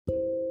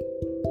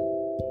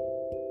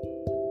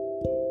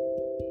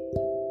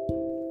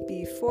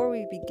Before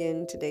we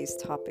begin today's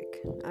topic,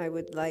 I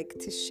would like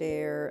to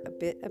share a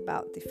bit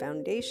about the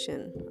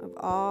foundation of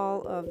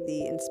all of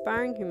the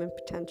Inspiring Human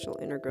Potential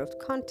Inner Growth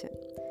content.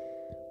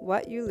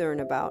 What you learn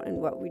about and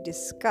what we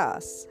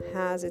discuss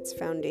has its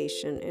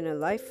foundation in a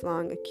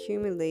lifelong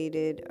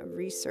accumulated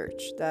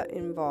research that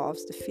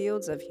involves the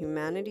fields of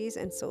humanities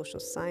and social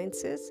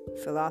sciences,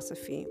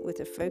 philosophy with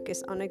a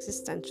focus on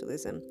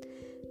existentialism,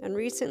 and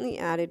recently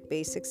added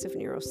basics of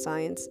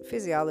neuroscience,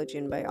 physiology,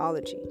 and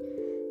biology.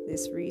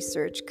 This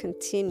research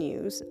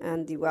continues,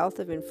 and the wealth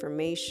of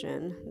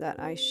information that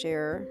I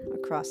share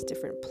across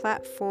different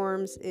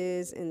platforms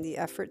is in the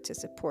effort to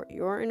support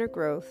your inner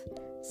growth,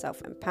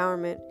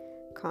 self-empowerment,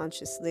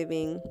 conscious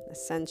living,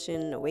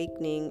 ascension,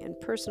 awakening, and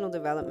personal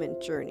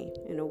development journey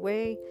in a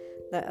way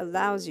that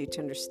allows you to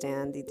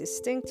understand the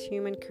distinct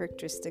human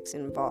characteristics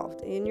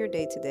involved in your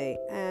day-to-day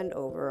and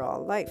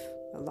overall life,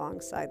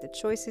 alongside the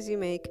choices you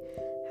make,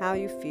 how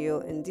you feel,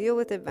 and deal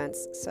with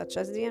events such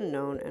as the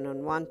unknown and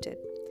unwanted.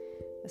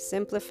 A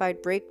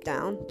simplified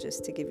breakdown,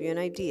 just to give you an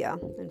idea,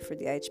 and for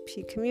the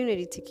IHP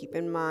community to keep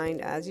in mind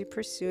as you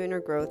pursue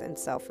inner growth and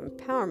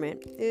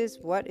self-empowerment, is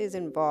what is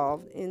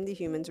involved in the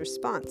human's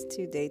response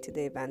to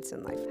day-to-day events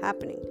and life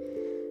happening.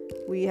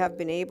 We have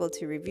been able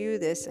to review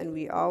this, and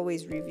we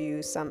always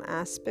review some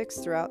aspects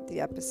throughout the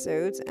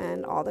episodes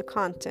and all the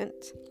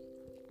content.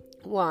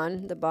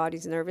 1. The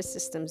body's nervous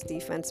system's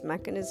defense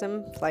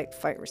mechanism,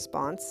 flight-fight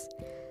response.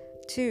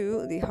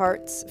 2. The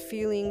heart's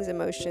feelings,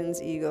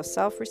 emotions, ego,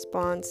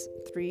 self-response.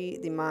 3.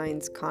 The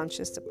mind's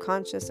conscious,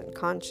 subconscious, and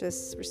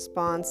conscious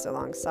response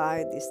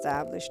alongside the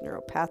established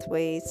neural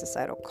pathways,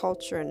 societal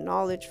culture and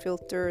knowledge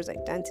filters,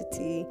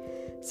 identity,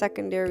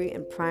 secondary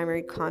and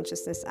primary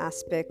consciousness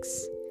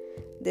aspects.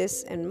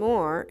 This and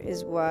more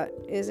is what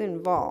is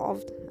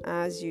involved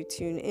as you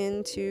tune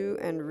into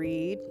and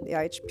read the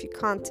IHP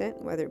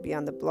content, whether it be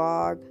on the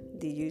blog,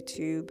 the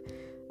YouTube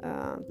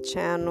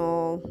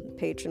channel,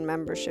 patron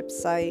membership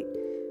site,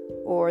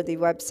 or the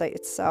website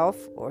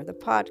itself, or the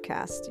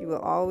podcast. You will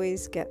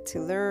always get to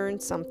learn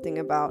something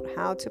about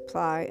how to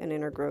apply an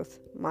inner growth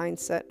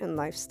mindset and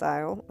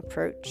lifestyle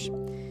approach,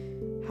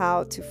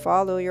 how to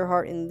follow your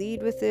heart and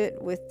lead with it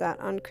with that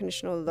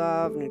unconditional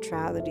love,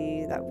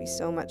 neutrality that we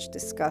so much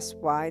discuss,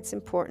 why it's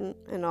important,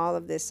 and all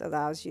of this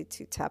allows you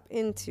to tap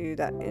into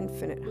that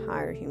infinite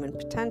higher human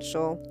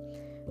potential,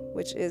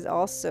 which is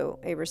also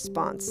a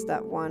response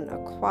that one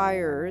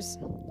acquires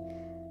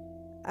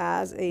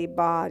as a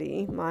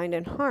body, mind,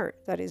 and heart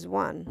that is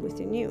one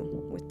within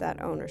you with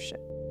that ownership.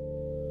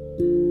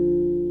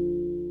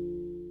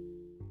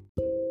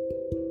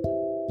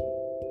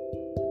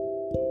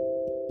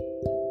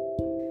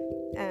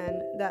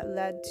 And that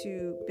led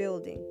to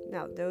building.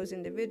 Now, those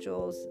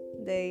individuals,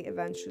 they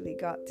eventually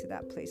got to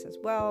that place as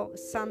well.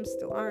 Some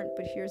still aren't,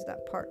 but here's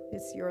that part.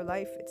 It's your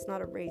life. It's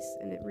not a race.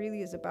 And it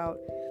really is about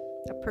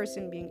a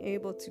person being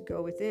able to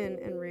go within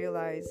and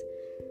realize,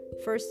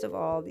 first of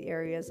all, the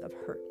areas of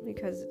hurt,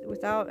 because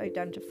without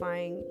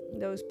identifying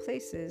those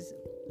places,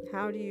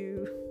 how do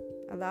you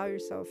allow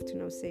yourself to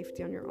know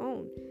safety on your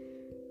own?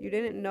 You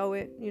didn't know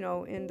it,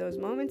 in those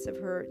moments of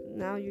hurt.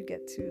 Now you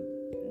get to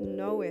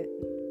know it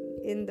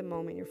in the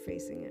moment you're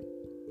facing it.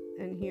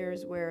 And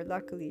here's where,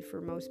 luckily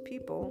for most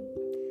people,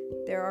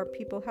 there are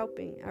people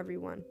helping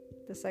everyone.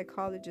 The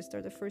psychologists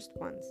are the first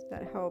ones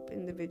that help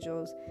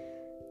individuals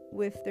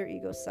with their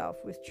ego self,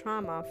 with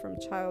trauma from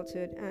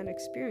childhood and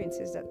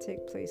experiences that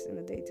take place in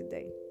the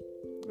day-to-day.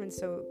 And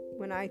so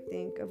when I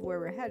think of where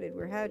we're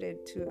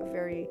headed to a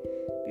very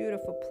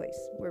beautiful place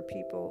where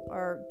people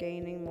are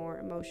gaining more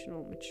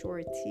emotional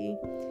maturity.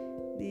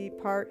 The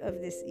part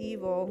of this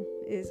evil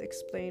is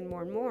explained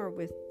more and more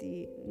with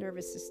the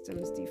nervous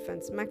system's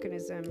defense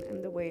mechanism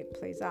and the way it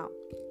plays out.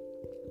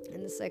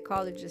 And the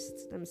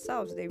psychologists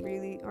themselves, they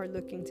really are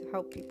looking to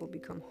help people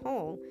become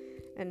whole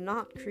and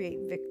not create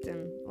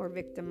victim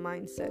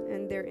mindset.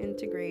 And they're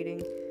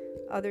integrating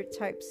other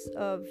types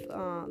of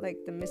like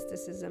the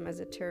mysticism,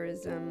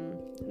 esotericism,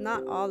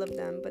 not all of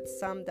them, but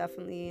some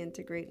definitely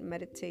integrate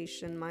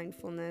meditation,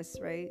 mindfulness,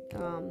 right?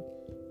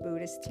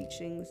 Buddhist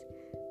teachings.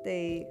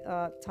 They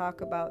talk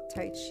about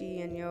Tai Chi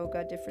and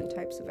yoga, different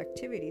types of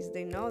activities.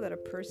 They know that a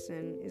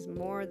person is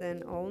more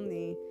than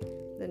only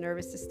the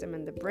nervous system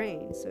and the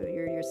brain. So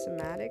you're your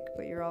somatic,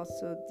 but you're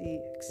also the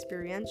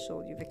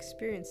experiential. You've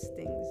experienced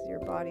things. Your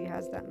body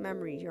has that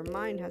memory. Your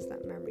mind has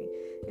that memory,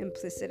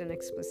 implicit and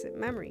explicit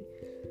memory.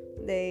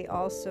 They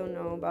also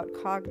know about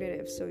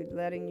cognitive, so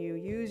letting you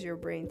use your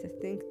brain to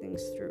think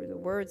things through. The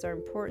words are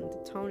important.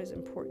 The tone is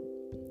important.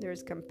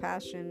 There's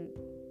compassion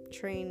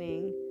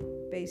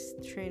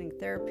based training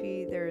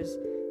therapy. There's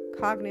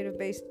cognitive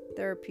based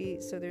therapy.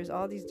 So there's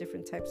all these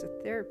different types of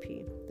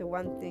therapy. The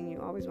one thing you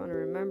always want to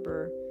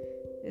remember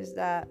is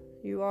that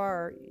you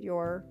are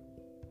your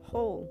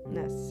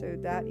wholeness. So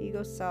that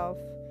ego self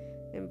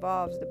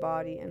involves the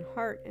body and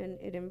heart, and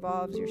it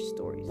involves your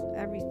stories,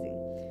 everything.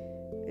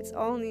 It's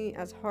only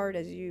as hard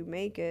as you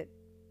make it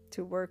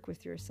to work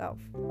with yourself.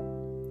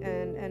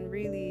 And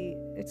really,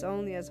 it's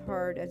only as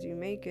hard as you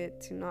make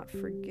it to not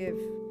forgive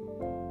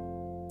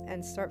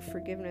and start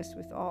forgiveness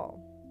with all.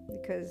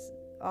 Because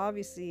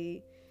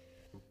obviously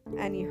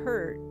any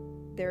hurt,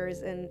 there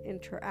is an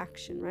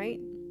interaction, right?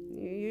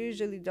 You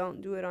usually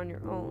don't do it on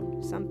your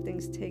own.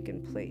 Something's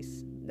taken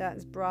place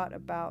that's brought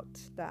about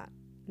that.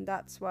 And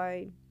that's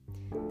why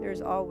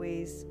there's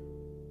always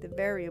the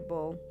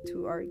variable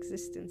to our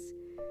existence.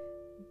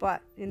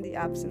 But in the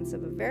absence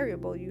of a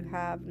variable, you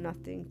have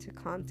nothing to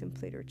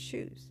contemplate or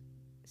choose.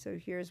 So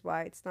here's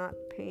why it's not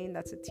pain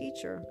that's a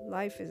teacher.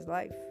 Life is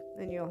life.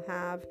 And you'll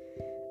have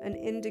an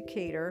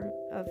indicator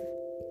of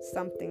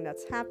something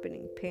that's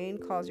happening. Pain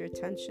calls your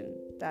attention,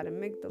 that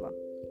amygdala.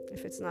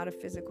 If it's not a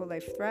physical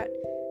life threat,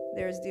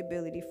 there's the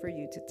ability for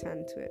you to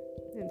tend to it.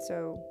 And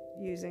so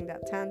using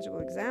that tangible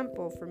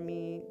example, for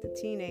me, the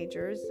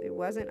teenagers, it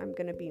wasn't I'm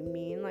going to be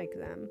mean like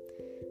them.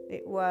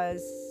 It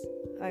was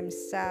I'm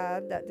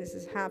sad that this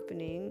is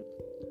happening.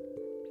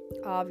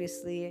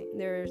 Obviously,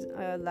 there's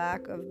a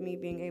lack of me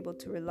being able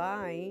to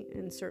rely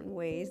in certain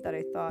ways that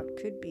I thought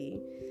could be.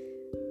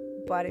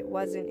 But it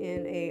wasn't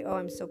in a, oh,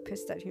 I'm so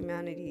pissed at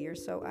humanity, you're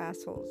so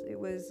assholes. It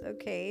was,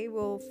 okay,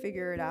 we'll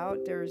figure it out.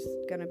 There's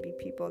going to be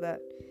people that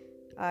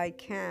I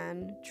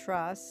can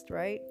trust,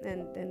 right?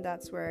 And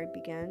that's where I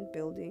began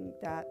building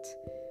that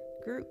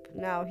group.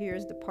 Now,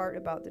 here's the part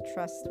about the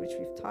trust, which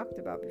we've talked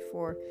about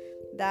before.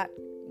 That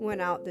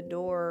went out the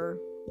door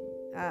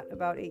at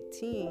about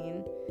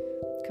 18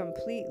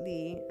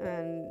 completely,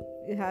 and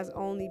it has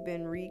only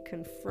been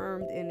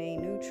reconfirmed in a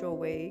neutral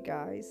way,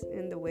 guys,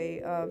 in the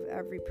way of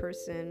every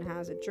person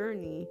has a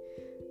journey.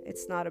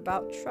 It's not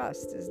about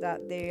trust, is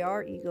that they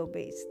are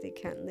ego-based. They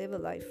can't live a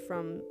life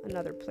from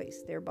another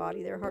place, their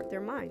body, their heart,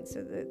 their mind.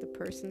 So the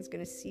person's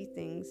going to see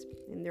things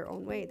in their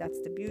own way.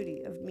 That's the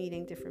beauty of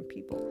meeting different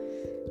people.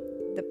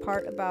 The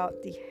part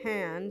about the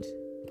hand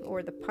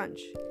or the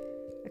punch,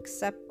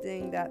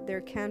 accepting that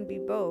there can be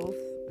both,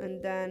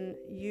 and then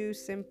you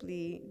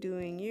simply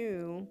doing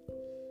you,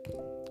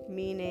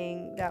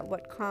 meaning that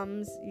what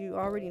comes, you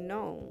already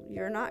know.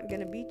 You're not going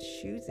to be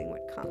choosing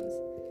what comes,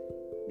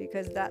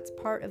 because that's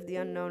part of the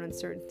unknown,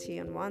 uncertainty,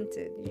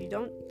 unwanted. You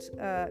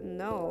don't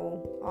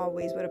know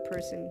always what a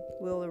person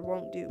will or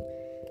won't do.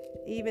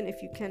 Even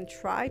if you can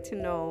try to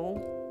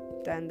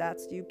know, then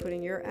that's you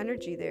putting your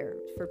energy there.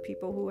 For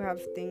people who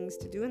have things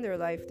to do in their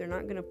life, they're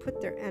not going to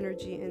put their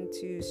energy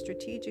into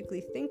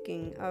strategically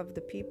thinking of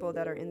the people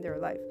that are in their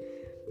life.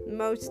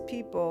 Most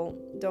people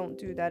don't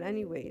do that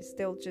anyways.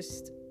 They'll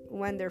just,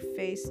 when they're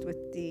faced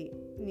with the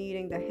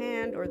needing the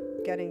hand or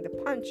getting the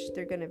punch,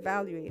 they're going to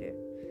evaluate it.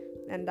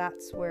 And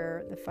that's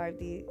where the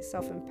 5D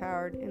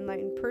self-empowered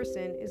enlightened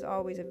person is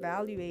always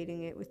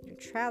evaluating it with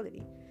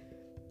neutrality.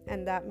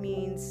 And that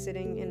means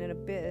sitting in an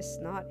abyss,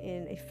 not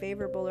in a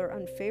favorable or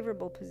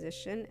unfavorable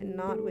position, and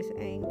not with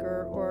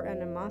anger or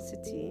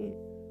animosity,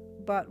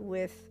 but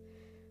with,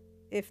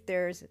 if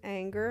there's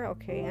anger,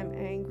 okay, I'm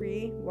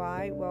angry.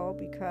 Why? Well,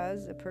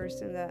 because the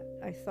person that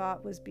I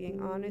thought was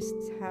being honest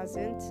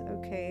hasn't.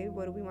 Okay,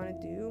 what do we want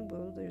to do?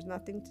 Well, there's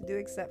nothing to do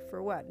except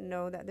for what?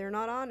 Know that they're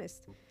not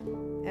honest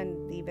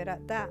and leave it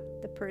at that.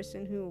 The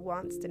person who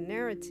wants the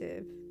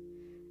narrative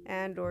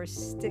and or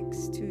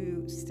sticks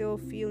to still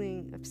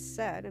feeling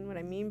upset, and what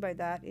I mean by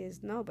that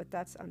is, no, but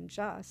that's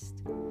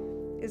unjust,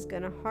 is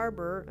going to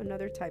harbor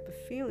another type of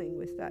feeling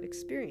with that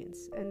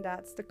experience. And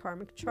that's the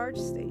karmic charge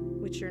state,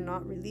 which you're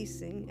not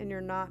releasing, and you're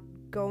not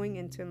going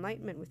into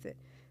enlightenment with it.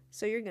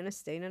 So you're going to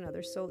stay in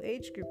another soul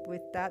age group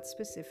with that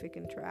specific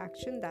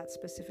interaction, that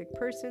specific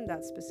person,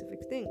 that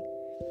specific thing.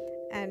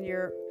 And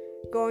you're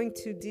going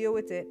to deal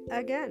with it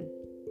again.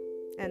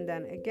 And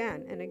then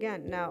again and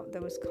again. Now,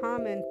 those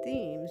common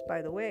themes,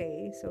 by the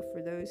way, so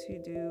for those who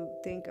do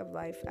think of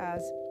life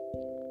as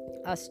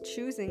us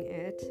choosing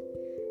it,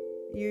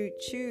 you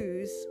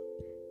choose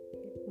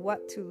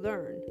what to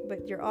learn,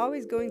 but you're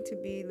always going to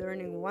be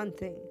learning one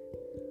thing,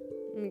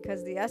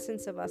 because the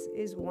essence of us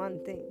is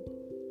one thing.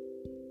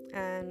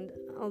 And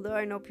although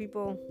I know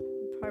people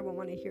probably won't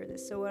want to hear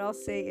this, so what I'll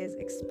say is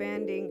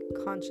expanding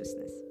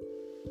consciousness.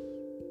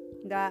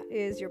 That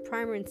is your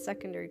primary and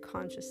secondary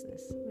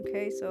consciousness.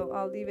 Okay, so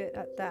I'll leave it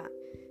at that.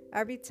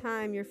 Every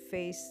time you're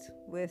faced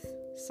with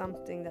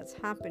something that's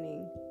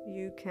happening,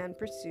 you can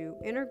pursue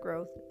inner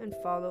growth and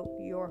follow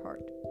your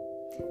heart.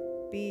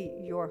 Be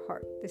your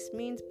heart. This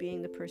means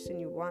being the person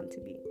you want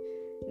to be.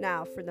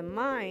 Now, for the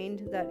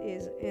mind that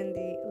is in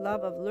the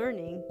love of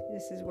learning,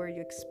 this is where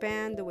you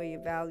expand the way you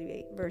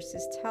evaluate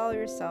versus tell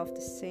yourself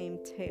the same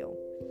tale.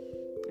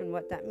 And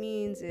what that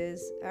means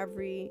is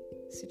every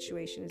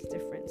situation is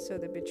different. So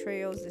the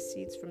betrayals,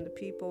 deceits from the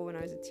people when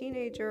I was a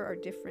teenager are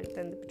different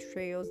than the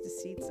betrayals,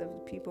 deceits of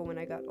the people when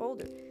I got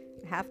older.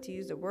 I have to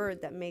use a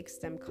word that makes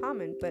them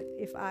common, but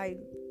if I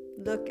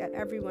look at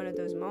every one of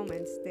those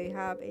moments, they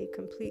have a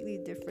completely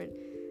different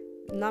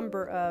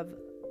number of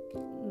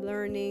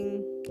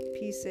learning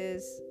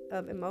pieces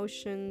of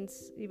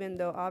emotions, even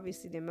though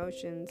obviously the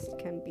emotions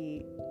can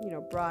be,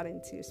 brought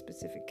into a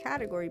specific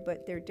category,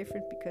 but they're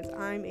different because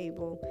I'm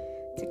able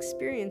to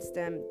experience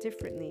them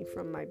differently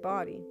from my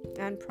body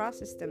and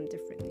process them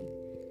differently.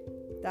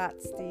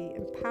 That's the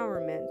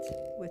empowerment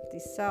with the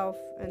self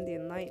and the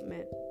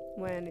enlightenment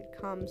when it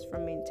comes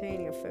from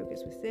maintaining a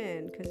focus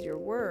within, because your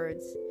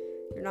words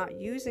You're not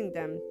using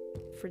them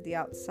for the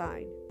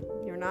outside.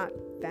 You're not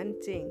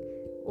venting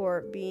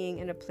or being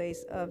in a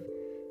place of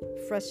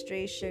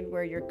frustration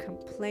where you're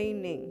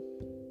complaining,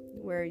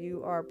 where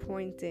you are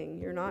pointing.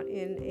 You're not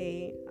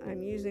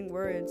I'm using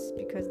words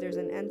because there's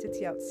an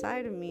entity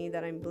outside of me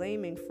that I'm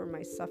blaming for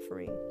my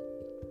suffering.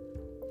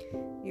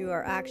 You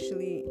are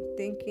actually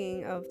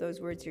thinking of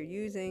those words you're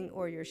using,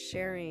 or you're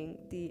sharing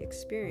the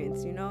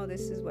experience.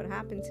 This is what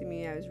happened to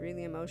me. I was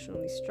really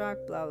emotionally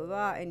struck, blah, blah,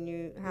 blah. And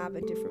you have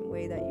a different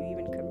way that you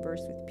even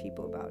converse with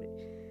people about it.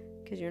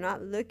 Because you're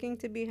not looking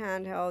to be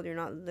handheld. You're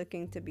not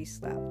looking to be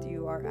slapped.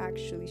 You are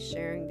actually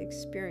sharing the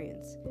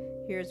experience.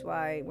 Here's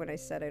why when I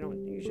said I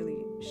don't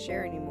usually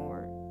share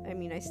anymore.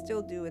 I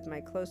still do with my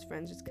close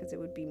friends, just because it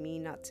would be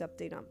mean not to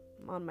update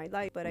on my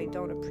life. But I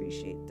don't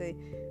appreciate the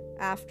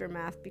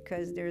aftermath,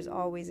 because there's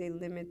always a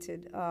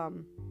limited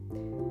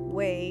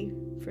way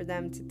for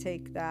them to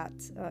take that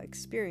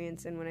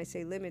experience. And when I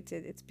say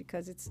limited, it's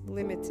because it's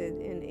limited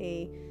in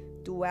a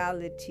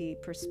duality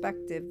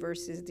perspective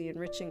versus the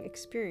enriching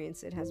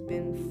experience it has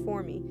been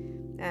for me.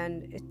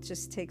 And it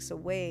just takes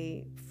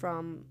away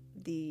from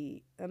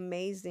the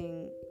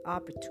amazing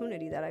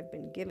opportunity that I've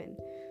been given.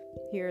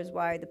 Here's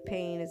why the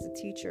pain as a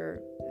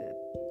teacher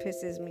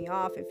pisses me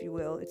off, if you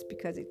will. It's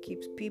because it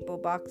keeps people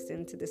boxed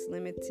into this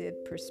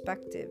limited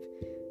perspective.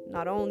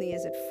 Not only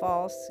is it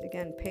false,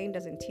 again, pain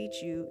doesn't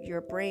teach you.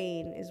 Your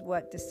brain is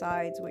what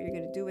decides what you're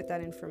going to do with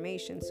that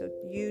information. So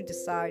you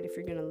decide if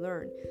you're going to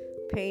learn.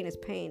 Pain is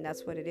pain.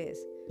 That's what it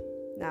is.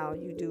 Now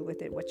you do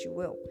with it what you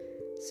will.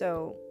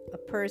 So a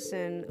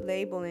person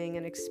labeling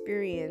an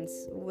experience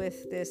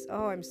with this,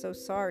 oh, I'm so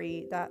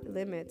sorry, that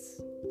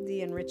limits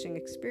the enriching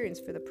experience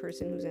for the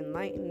person who's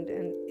enlightened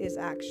and is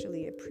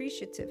actually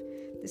appreciative.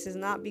 This is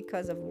not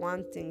because of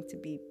wanting to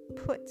be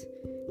put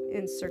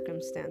in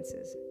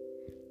circumstances.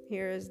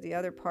 Here is the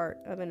other part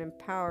of an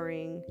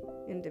empowering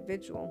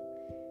individual,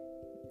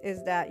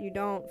 is that you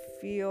don't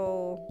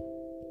feel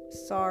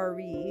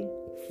sorry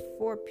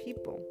for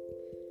people.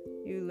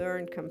 You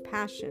learn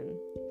compassion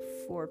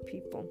for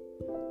people.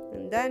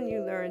 And then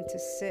you learn to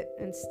sit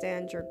and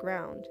stand your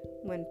ground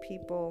when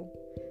people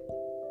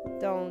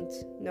don't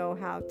know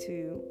how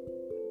to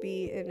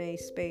be in a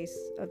space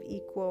of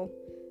equal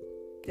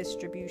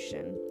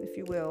distribution, if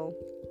you will.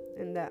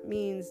 And that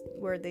means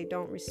where they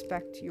don't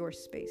respect your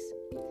space.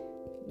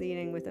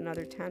 Leading with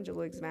another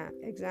tangible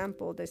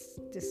example, this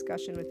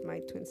discussion with my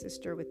twin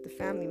sister, with the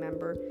family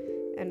member.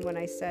 And when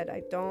I said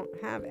I don't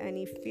have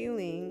any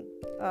feeling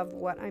of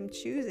what I'm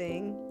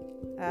choosing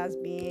as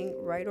being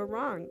right or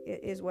wrong,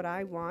 it is what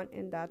I want,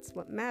 and that's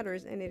what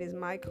matters, and it is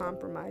my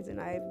compromise, and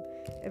I've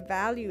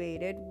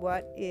evaluated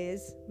what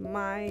is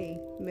my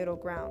middle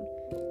ground.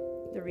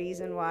 The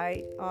reason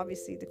why,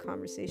 obviously, the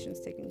conversation's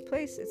taking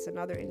place, it's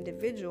another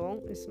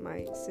individual, it's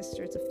my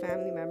sister, it's a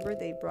family member,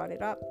 they brought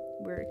it up,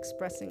 we're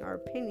expressing our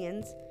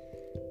opinions.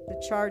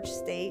 The charge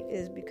state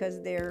is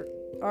because they're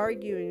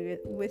arguing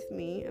with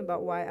me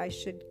about why I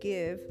should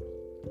give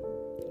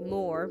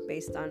more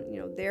based on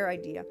their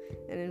idea.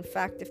 And in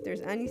fact, if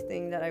there's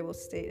anything that I will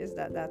state, is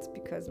that that's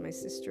because my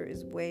sister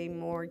is way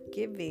more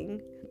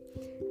giving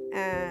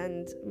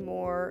and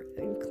more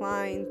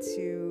inclined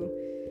to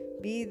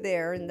be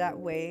there in that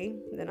way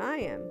than I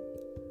am.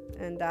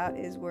 And that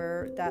is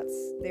where that's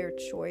their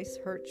choice,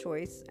 her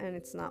choice, and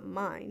it's not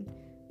mine,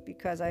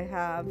 because I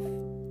have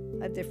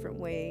a different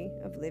way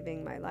of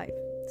living my life.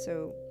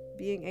 So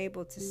being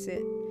able to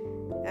sit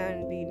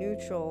and be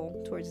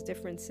neutral towards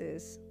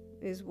differences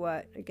is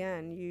what,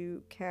 again,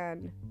 you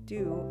can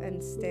do,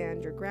 and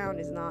stand your ground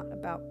is not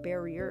about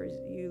barriers.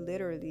 You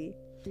literally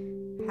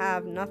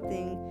have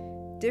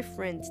nothing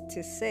different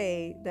to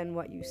say than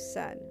what you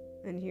said.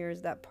 And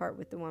here's that part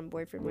with the one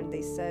boyfriend when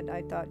they said,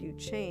 I thought you'd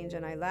change,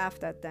 and I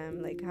laughed at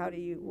them. Like, how do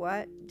you,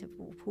 what?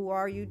 Who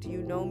are you? Do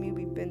you know me?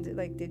 We've been,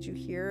 did you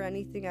hear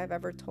anything I've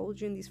ever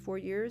told you in these 4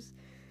 years?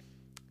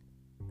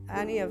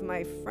 Any of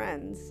my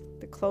friends,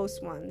 the close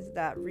ones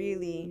that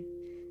really,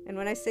 and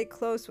when I say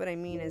close, what I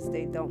mean is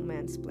they don't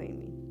mansplain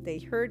me. They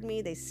heard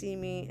me, they see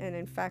me, and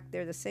in fact,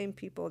 they're the same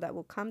people that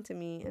will come to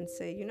me and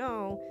say,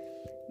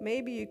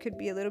 maybe you could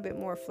be a little bit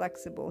more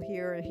flexible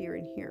here, and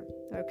here,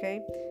 okay?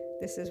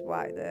 This is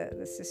why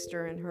the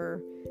sister and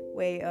her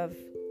way of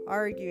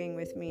arguing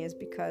with me is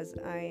because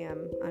I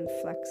am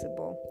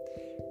unflexible,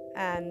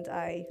 and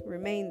I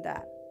remain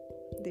that.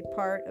 The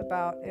part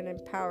about an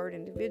empowered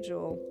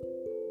individual,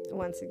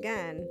 once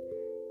again,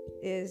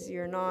 is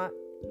you're not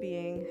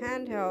being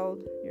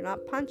handheld, you're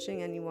not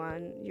punching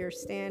anyone, you're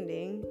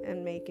standing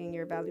and making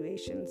your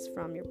evaluations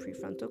from your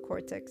prefrontal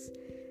cortex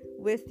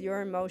with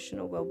your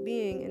emotional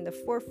well-being in the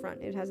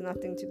forefront. It has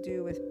nothing to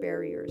do with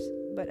barriers,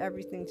 but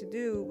everything to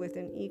do with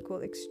an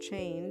equal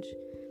exchange.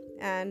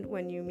 And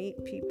when you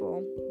meet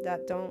people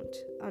that don't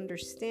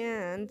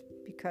understand,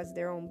 because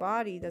their own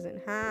body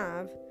doesn't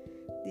have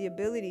the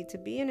ability to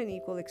be in an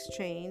equal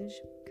exchange,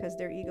 because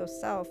their ego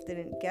self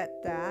didn't get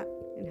that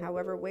in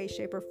however way,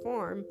 shape, or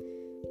form,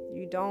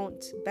 you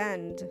don't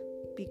bend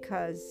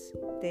because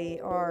they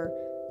are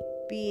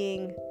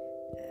being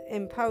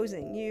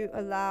imposing. You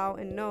allow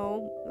and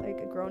know, like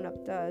a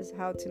grown-up does,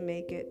 how to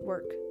make it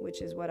work,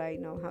 which is what I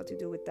know how to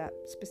do with that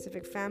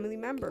specific family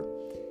member.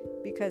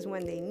 Because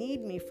when they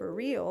need me for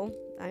real,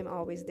 I'm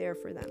always there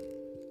for them.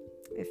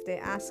 If they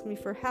ask me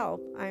for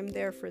help, I'm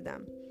there for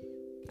them.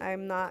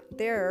 I'm not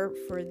there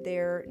for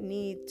their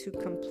need to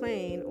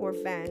complain or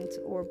vent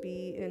or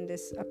be in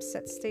this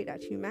upset state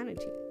at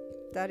humanity.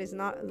 That is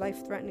not a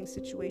life-threatening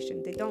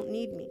situation. They don't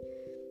need me,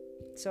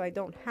 so I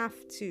don't have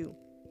to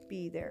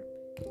be there.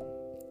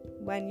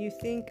 When you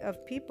think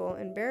of people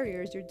and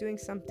barriers, you're doing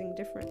something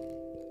different.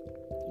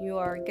 You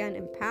are, again,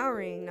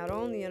 empowering not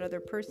only another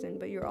person,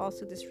 but you're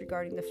also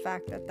disregarding the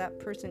fact that that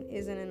person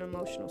is in an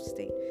emotional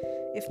state.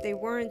 If they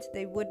weren't,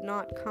 they would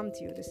not come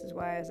to you. This is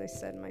why, as I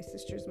said, my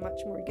sister's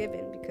much more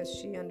given, because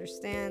she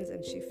understands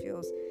and she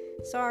feels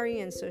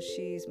sorry, and so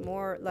she's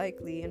more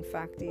likely, in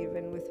fact,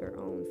 even with her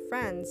own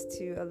friends,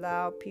 to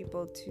allow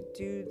people to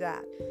do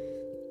that.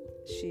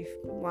 She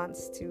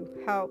wants to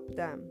help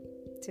them.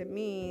 To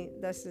me,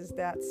 this is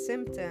that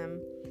symptom.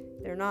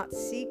 They're not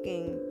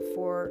seeking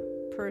for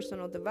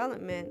personal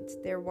development,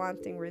 they're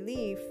wanting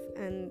relief,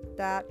 and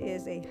that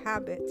is a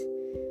habit.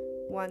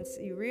 Once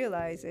you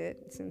realize it,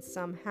 since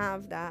some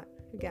have that,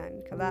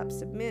 again, collapse,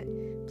 submit,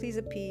 please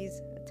appease,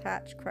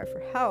 attach, cry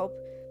for help,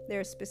 there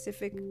are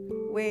specific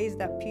ways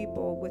that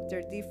people with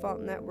their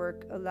default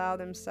network allow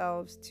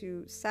themselves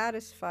to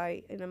satisfy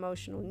an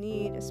emotional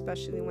need,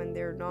 especially when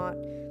they're not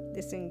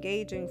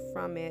disengaging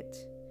from it.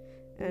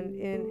 And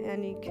in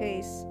any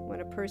case,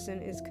 when a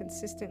person is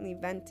consistently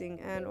venting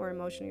and or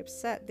emotionally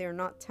upset, they're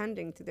not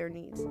tending to their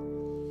needs.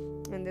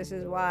 And this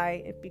is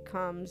why it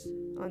becomes,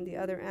 on the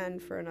other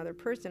end, for another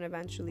person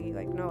eventually,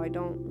 like, no, I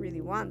don't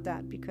really want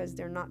that, because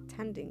they're not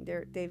tending.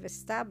 They've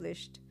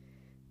established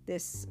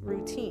this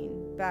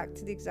routine. Back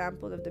to the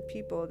example of the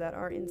people that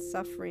are in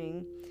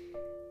suffering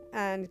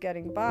and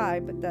getting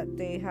by, but that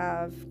they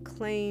have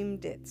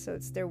claimed it, so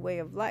it's their way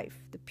of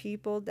life. The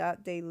people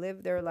that they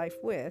live their life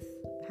with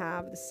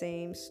have the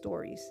same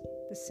stories,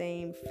 the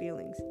same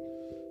feelings.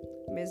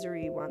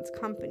 Misery wants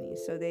company,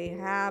 so they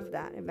have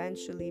that.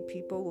 Eventually,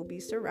 people will be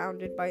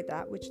surrounded by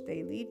that which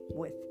they lead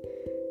with.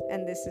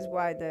 And this is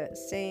why the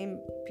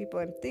same people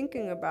I'm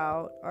thinking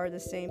about are the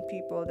same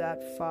people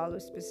that follow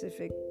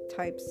specific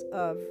types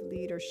of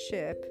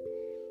leadership,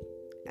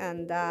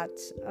 and that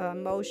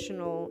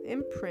emotional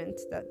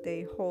imprint that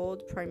they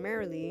hold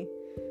primarily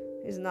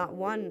is not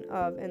one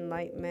of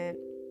enlightenment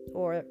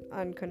or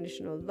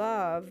unconditional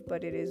love,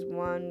 but it is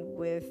one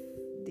with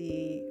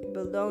the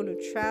below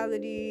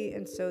neutrality,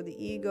 and so the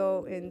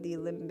ego in the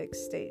limbic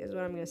state is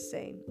what I'm going to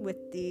say,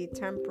 with the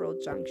temporal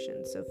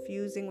junction. So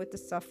fusing with the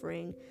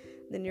suffering,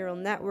 the neural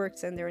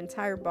networks and their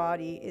entire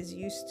body is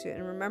used to it.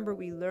 And remember,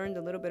 we learned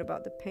a little bit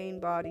about the pain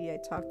body. I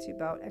talked to you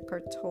about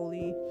Eckhart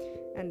Tolle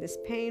and this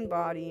pain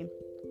body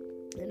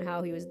and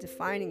how he was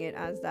defining it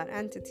as that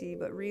entity,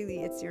 but really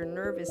it's your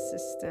nervous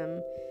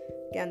system.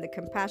 Again, the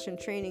compassion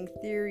training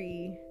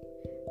theory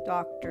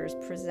doctors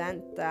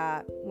present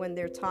that when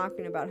they're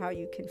talking about how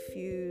you can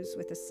fuse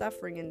with the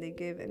suffering, and they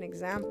give an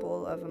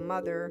example of a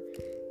mother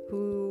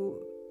who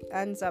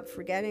ends up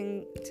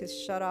forgetting to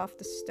shut off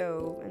the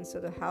stove, and so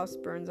the house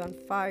burns on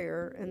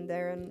fire, and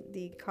then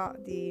the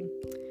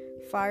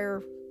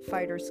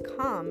firefighters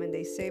come and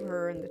they save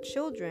her and the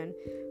children,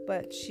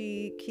 but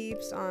she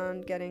keeps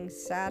on getting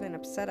sad and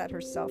upset at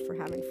herself for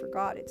having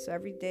forgot it. So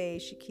every day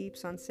she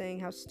keeps on saying,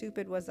 how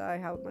stupid was I,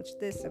 how much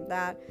this and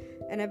that,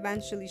 and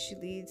eventually she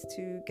leads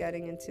to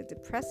getting into a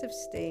depressive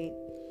state,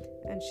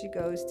 and she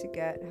goes to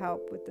get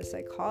help with the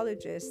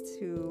psychologists,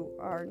 who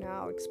are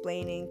now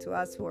explaining to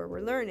us, who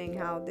we're learning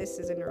how this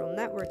is a neural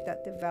network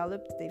that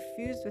developed, they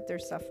fused with their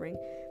suffering.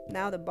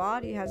 Now the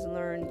body has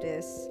learned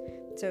this,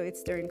 so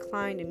it's their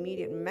inclined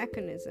immediate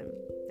mechanism,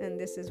 and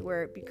this is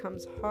where it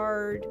becomes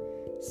hard,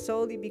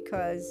 solely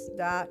because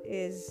that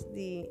is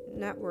the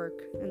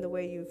network and the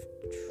way you've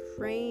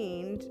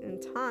trained in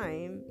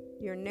time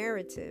your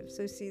narrative.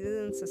 So see, this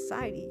is in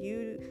society,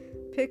 you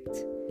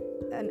picked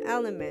an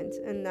element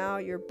and now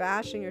you're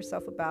bashing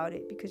yourself about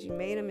it because you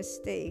made a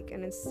mistake,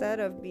 and instead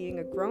of being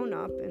a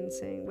grown-up and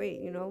saying, wait,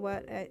 you know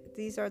what,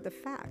 these are the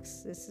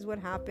facts, this is what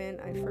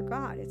happened, I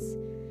forgot,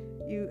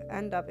 you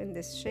end up in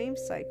this shame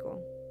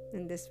cycle,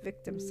 in this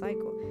victim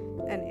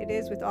cycle. And it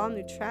is with all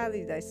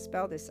neutrality that I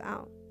spell this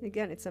out.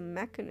 Again, it's a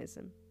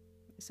mechanism.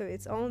 So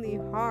it's only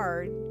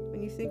hard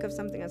when you think of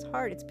something as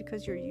hard, it's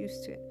because you're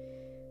used to it.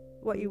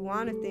 What you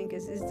want to think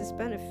is this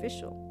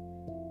beneficial?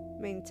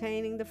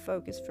 Maintaining the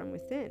focus from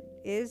within.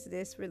 Is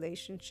this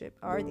relationship,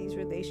 are these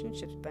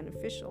relationships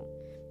beneficial?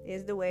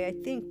 Is the way I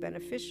think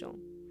beneficial?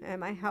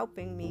 Am I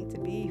helping me to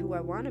be who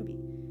I want to be?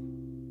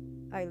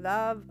 I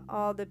love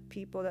all the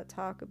people that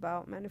talk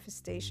about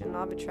manifestation,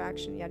 law of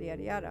attraction, yada,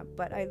 yada, yada.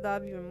 But I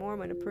love even more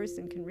when a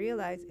person can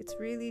realize it's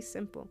really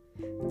simple.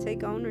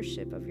 Take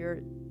ownership of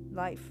your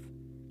life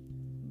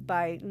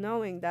by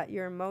knowing that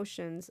your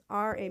emotions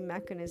are a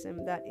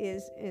mechanism that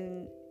is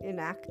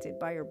enacted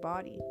by your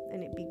body,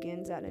 and it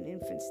begins at an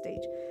infant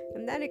stage.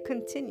 And then it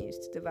continues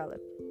to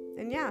develop.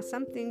 And yeah,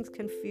 some things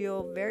can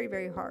feel very,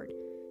 very hard.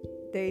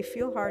 they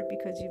feel hard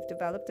because you've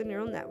developed a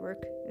neural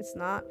network. It's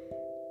not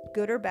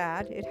good or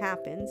bad. It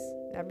happens.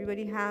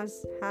 Everybody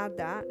has had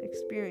that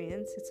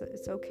experience.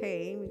 It's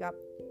okay. We got,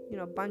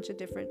 a bunch of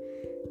different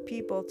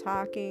people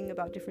talking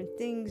about different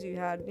things. You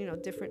had,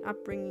 different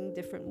upbringing,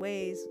 different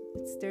ways.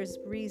 There's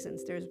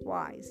reasons, there's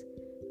whys.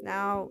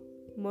 Now,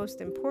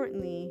 most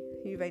importantly,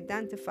 you've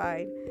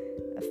identified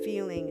a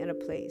feeling and a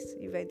place.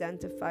 You've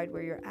identified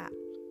where you're at.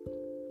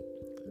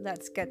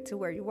 Let's get to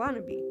where you want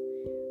to be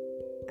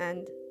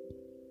and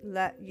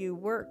let you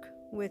work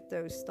with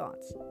those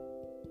thoughts.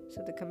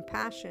 So the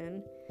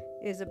compassion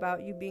is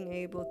about you being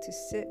able to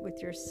sit with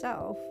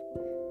yourself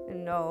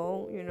and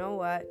know, you know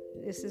what,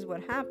 this is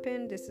what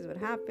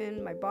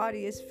happened, my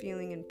body is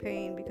feeling in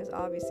pain because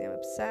obviously I'm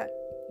upset.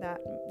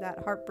 That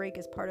heartbreak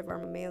is part of our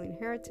mammalian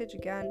heritage.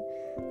 Again,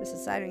 the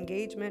societal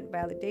engagement,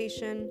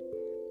 validation.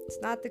 It's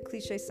not the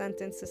cliche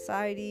sentence,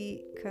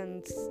 society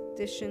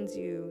conditions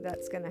you,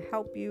 that's going to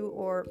help you,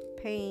 or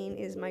pain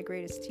is my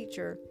greatest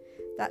teacher.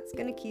 That's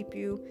going to keep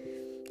you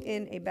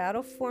in a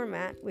battle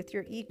format with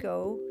your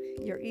ego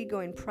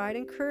in pride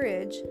and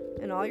courage,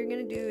 and all you're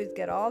going to do is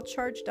get all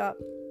charged up,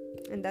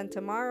 and then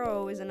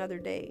tomorrow is another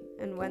day.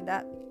 And when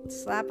that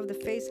slap of the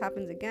face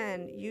happens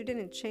again, you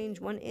didn't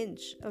change 1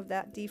 inch of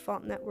that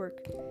default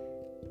network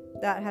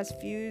that has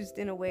fused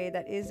in a way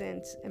that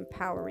isn't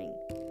empowering.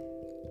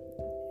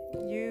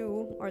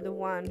 You are the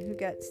one who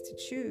gets to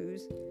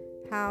choose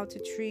how to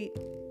treat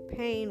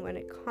pain when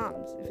it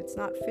comes. If it's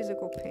not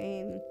physical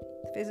pain,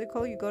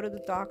 you go to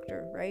the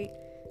doctor, right?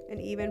 And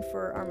even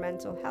for our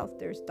mental health,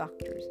 there's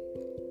doctors.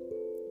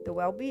 The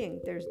well-being,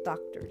 there's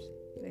doctors.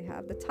 They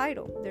have the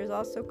title. There's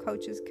also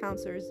coaches,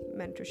 counselors,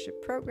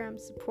 mentorship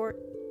programs, support,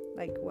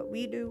 like what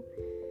we do.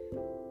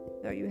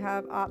 So you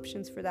have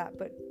options for that.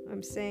 But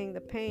I'm saying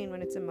the pain,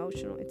 when it's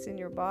emotional, it's in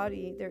your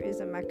body, there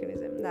is a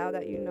mechanism. Now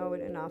that you know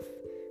it enough,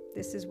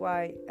 this is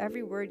why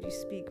every word you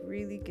speak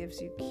really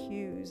gives you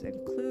cues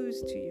and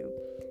clues to you.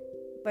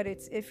 But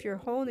it's if you're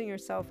holding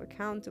yourself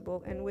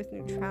accountable and with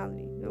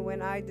neutrality.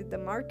 When I did the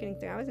marketing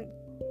thing, I wasn't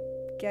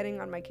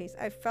getting on my case.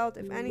 I felt,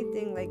 if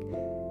anything, like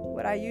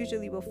what I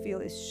usually will feel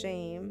is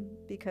shame,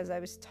 because I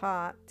was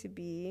taught to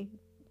be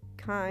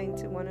kind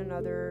to one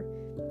another,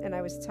 and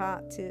I was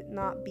taught to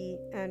not be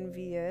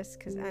envious,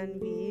 because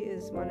envy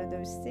is one of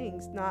those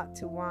things, not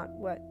to want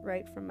what,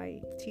 right, from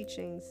my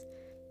teachings.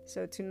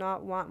 So to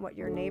not want what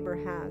your neighbor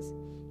has.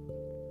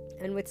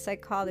 And with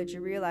psychology,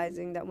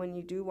 realizing that when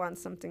you do want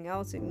something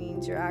else, it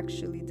means you're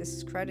actually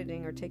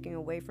discrediting or taking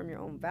away from your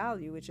own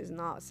value, which is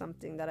not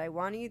something that I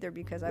want either,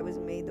 because I was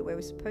made the way I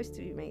was supposed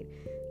to be made.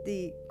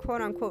 The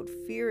quote-unquote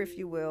fear, if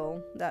you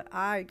will, that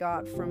I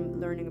got from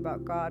learning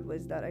about God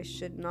was that I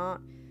should not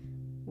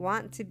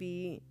want to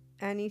be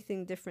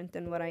anything different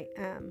than what I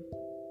am,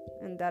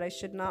 and that I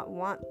should not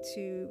want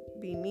to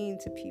be mean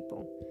to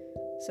people.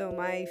 So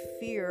my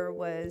fear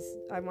was,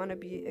 I want to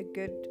be a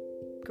good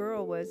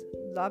girl, was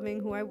loving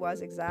who I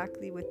was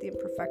exactly with the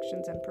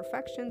imperfections and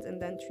perfections,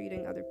 and then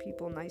treating other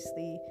people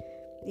nicely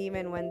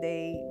even when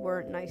they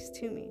weren't nice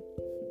to me.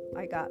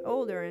 I got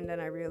older and then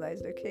I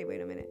realized, okay,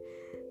 wait a minute,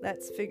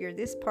 let's figure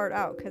this part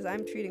out, because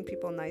I'm treating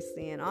people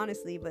nicely and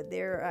honestly, but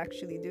they're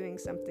actually doing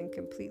something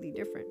completely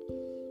different.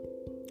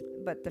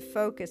 But the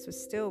focus was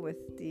still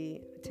with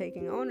the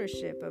taking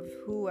ownership of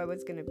who I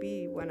was going to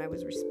be when I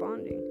was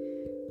responding.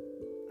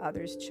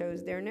 Others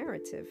chose their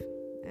narrative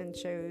and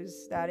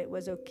chose that it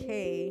was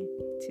okay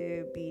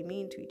to be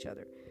mean to each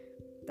other.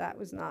 That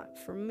was not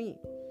for me.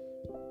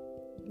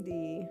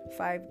 The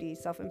 5D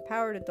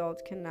self-empowered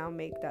adult can now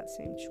make that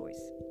same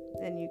choice,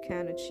 and you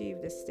can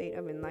achieve this state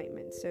of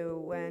enlightenment. So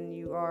when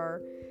you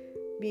are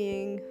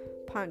being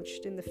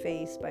punched in the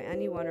face by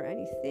anyone or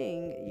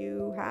anything,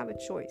 you have a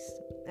choice.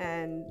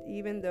 And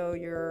even though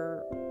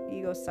your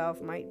ego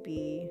self might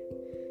be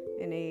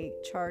in a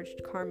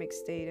charged karmic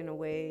state, in a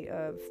way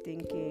of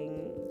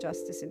thinking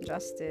justice,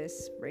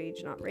 injustice,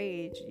 rage, not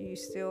rage, you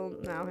still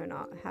now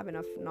have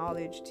enough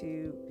knowledge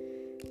to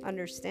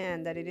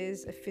understand that it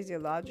is a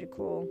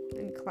physiological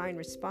inclined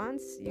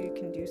response. You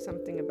can do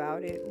something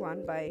about it,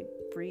 one, by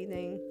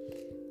breathing,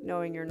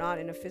 knowing you're not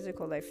in a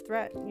physical life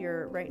threat.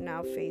 You're right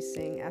now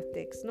facing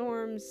ethics,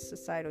 norms,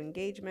 societal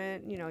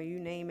engagement, you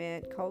name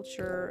it,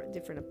 culture,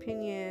 different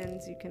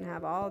opinions. You can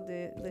have all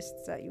the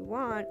lists that you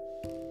want.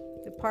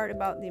 The part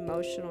about the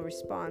emotional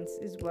response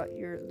is what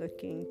you're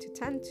looking to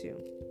tend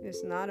to.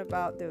 It's not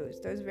about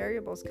those. Those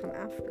variables come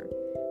after.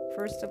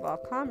 First of all,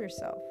 calm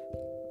yourself,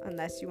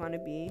 unless you want to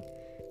be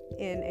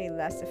in a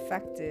less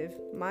effective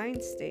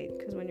mind state,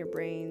 because when your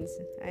brain's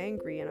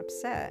angry and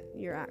upset,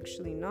 you're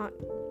actually not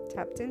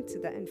tapped into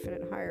the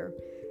infinite higher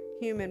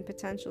human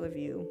potential of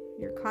you.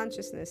 Your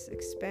consciousness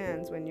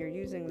expands when you're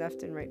using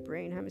left and right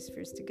brain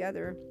hemispheres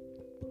together,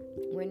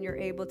 when you're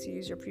able to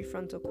use your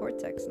prefrontal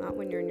cortex, not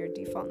when you're in your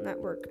default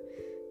network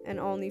and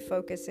only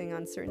focusing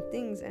on certain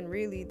things, and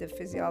really the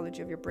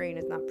physiology of your brain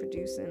is not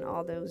producing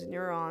all those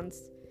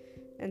neurons,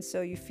 and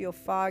so you feel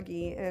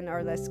foggy and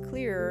are less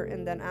clear,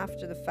 and then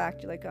after the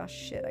fact you're like, oh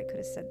shit, I could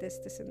have said this,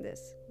 this, and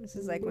this. This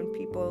is like when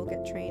people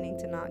get training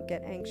to not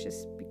get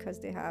anxious because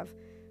they have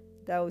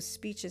those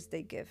speeches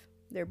they give.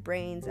 their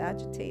brain's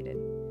agitated.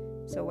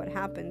 So what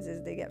happens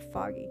is they get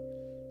foggy.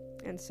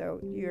 And so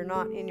you're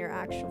not in your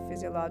actual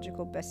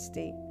physiological best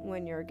state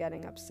when you're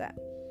getting upset.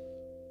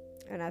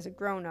 And as a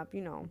grown-up,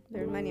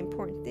 there are many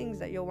important things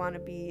that you'll want to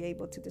be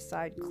able to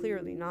decide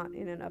clearly, not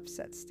in an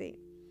upset state.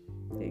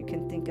 So you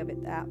can think of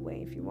it that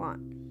way if you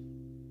want.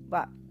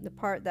 But the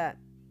part that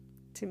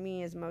to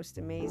me is most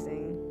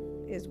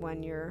amazing is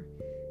when you're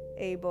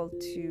able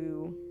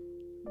to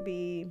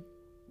be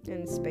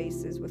in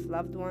spaces with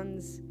loved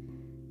ones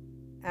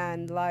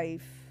and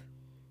life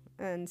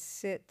and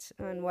sit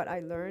on what I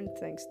learned,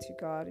 thanks to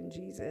God and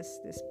Jesus.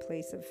 This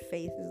place of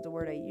faith is the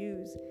word I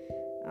use,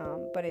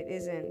 but it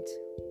isn't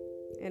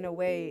in a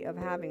way of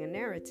having a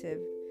narrative.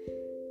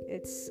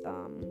 It's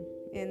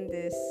in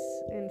this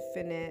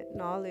infinite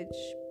knowledge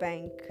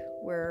bank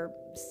where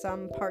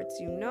some parts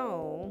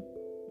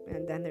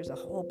and then there's a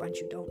whole bunch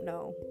you don't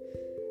know,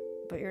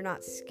 but you're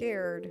not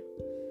scared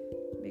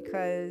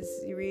because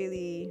you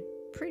really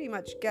pretty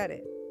much get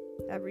it,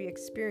 every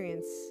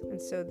experience.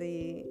 And so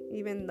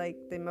even like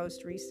the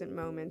most recent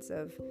moments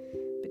of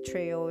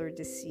betrayal or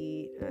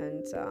deceit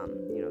and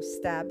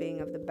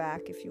stabbing of the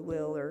back, if you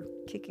will, or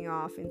kicking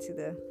off into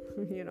the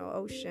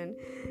ocean,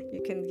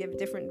 you can give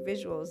different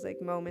visuals,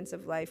 like moments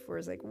of life where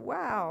it's like,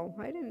 wow,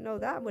 I didn't know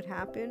that would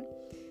happen.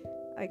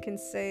 I can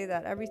say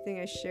that everything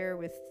I share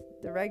with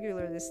the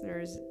regular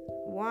listeners,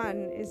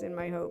 one, is in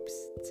my hopes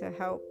to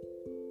help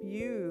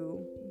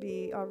you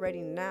be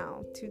already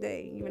now,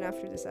 today, even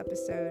after this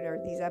episode or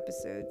these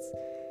episodes,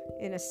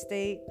 in a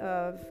state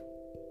of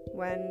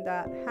when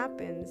that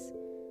happens,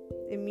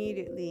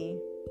 immediately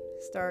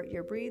start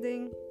your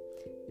breathing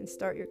and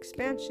start your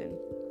expansion.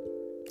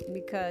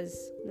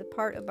 Because the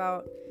part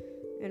about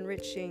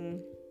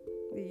enriching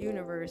the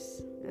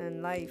universe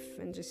and life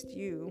and just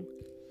you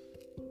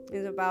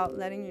is about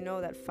letting you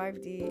know that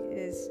 5D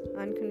is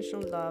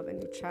unconditional love and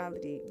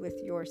neutrality with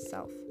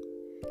yourself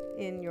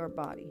in your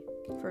body,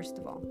 first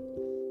of all.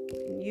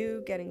 And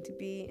you getting to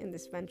be in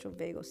this ventral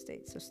vagal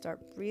state. So start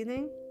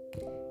breathing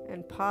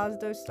and pause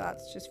those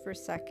thoughts just for a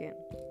second.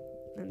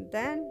 And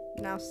then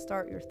now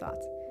start your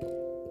thoughts,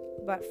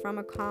 but from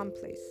a calm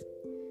place.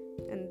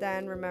 And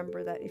then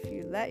remember that if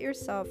you let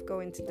yourself go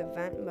into the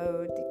vent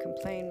mode, the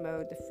complain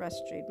mode, the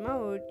frustrate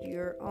mode,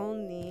 you're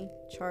only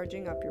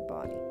charging up your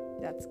body.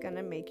 That's going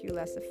to make you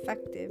less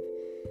effective,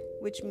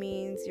 which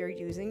means you're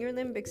using your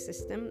limbic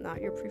system,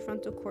 not your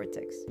prefrontal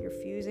cortex. You're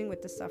fusing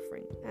with the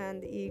suffering,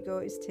 and the ego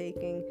is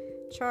taking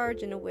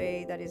charge in a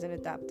way that is an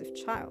adaptive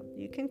child.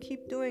 You can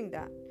keep doing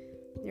that.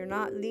 You're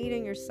not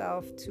leading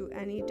yourself to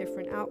any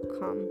different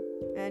outcome,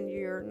 and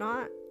you're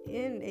not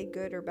in a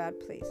good or bad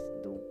place.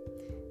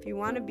 If you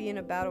want to be in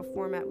a battle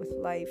format with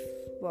life,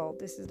 well,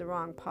 this is the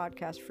wrong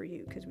podcast for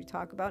you, because we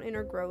talk about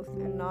inner growth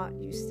and not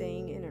you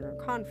staying in inner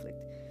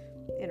conflict.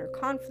 Inner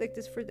conflict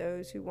is for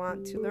those who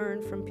want to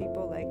learn from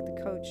people like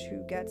the coach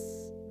who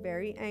gets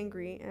very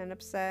angry and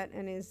upset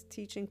and is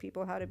teaching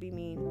people how to be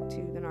mean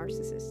to the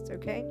narcissists,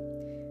 okay?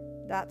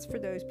 That's for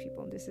those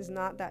people. This is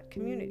not that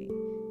community.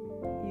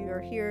 You are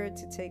here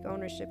to take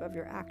ownership of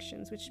your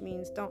actions, which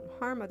means don't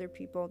harm other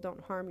people, don't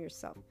harm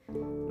yourself.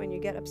 When you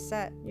get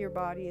upset, your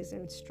body is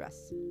in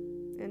stress.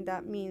 And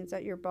that means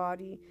that your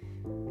body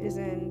is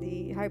in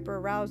the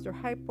hyper-aroused or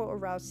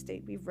hypo-aroused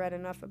state. We've read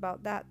enough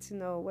about that to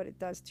know what it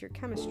does to your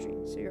chemistry.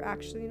 So you're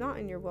actually not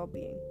in your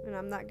well-being. And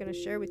I'm not going to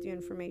share with you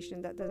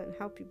information that doesn't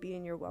help you be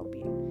in your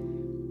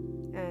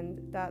well-being.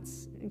 And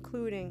that's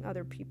including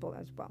other people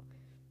as well.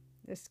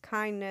 This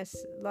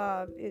kindness,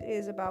 love, it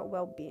is about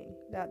well-being.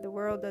 That the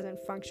world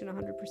doesn't function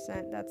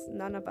 100%. That's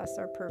none of us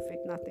are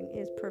perfect. Nothing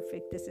is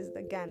perfect. This is,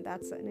 again,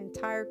 that's an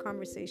entire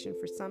conversation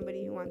for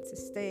somebody who wants to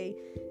stay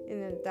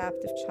in an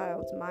adaptive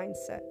child's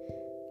mindset.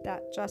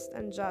 That just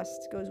and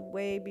just goes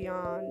way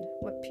beyond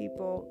what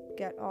people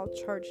get all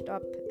charged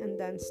up and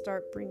then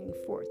start bringing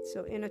forth.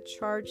 So in a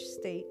charged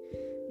state,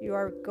 you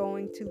are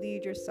going to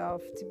lead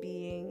yourself to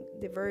being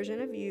the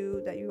version of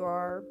you that you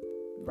are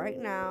right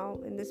now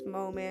in this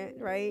moment,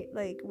 right?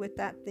 Like with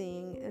that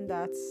thing, and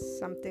that's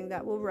something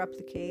that will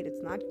replicate.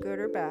 It's not good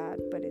or bad,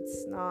 but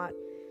it's not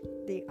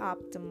the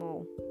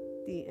optimal,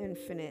 the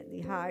infinite,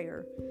 the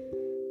higher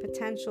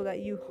potential that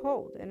you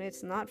hold. And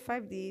it's not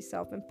 5D,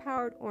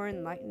 self-empowered or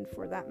enlightened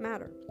for that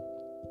matter.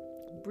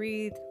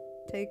 Breathe,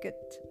 take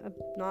it a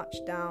notch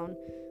down,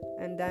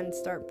 and then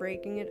start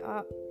breaking it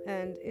up.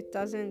 And it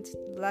doesn't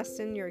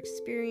lessen your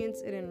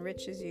experience, it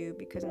enriches you,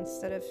 because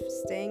instead of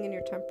staying in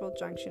your temporal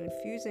junction and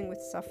fusing with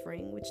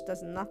suffering, which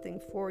does nothing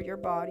for your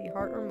body,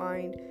 heart, or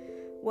mind,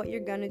 what you're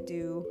going to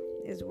do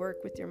is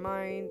work with your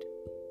mind,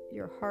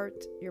 your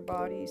heart, your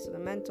body, so the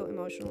mental,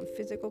 emotional, and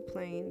physical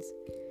planes,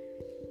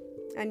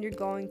 and you're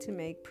going to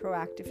make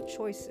proactive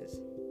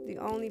choices. The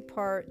only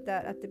part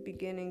that at the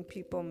beginning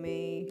people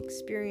may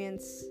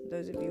experience,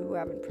 those of you who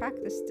haven't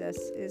practiced this,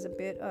 is a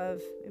bit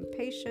of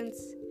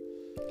impatience,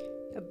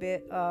 a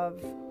bit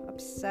of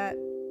upset,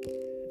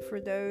 for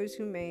those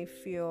who may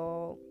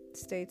feel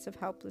states of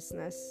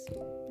helplessness.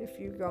 If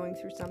you're going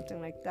through something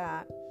like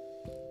that,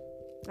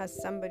 as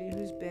somebody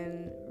who's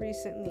been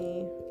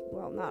recently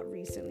well, not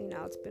recently,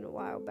 now it's been a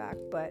while back,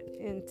 but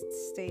in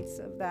states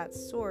of that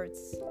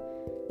sorts,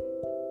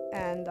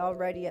 and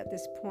already at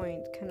this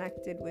point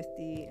connected with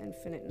the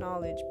infinite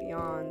knowledge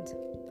beyond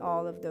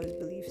all of those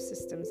belief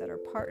systems that are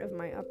part of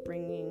my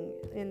upbringing.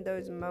 In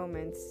those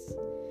moments,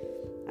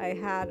 I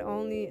had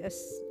only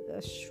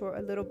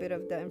a little bit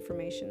of the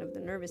information of the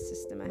nervous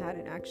system. I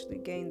hadn't actually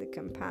gained the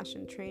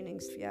compassion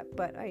trainings yet,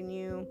 but I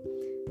knew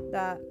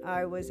that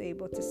I was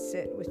able to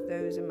sit with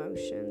those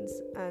emotions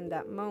and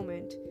that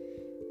moment.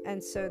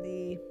 And so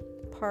the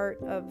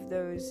part of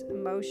those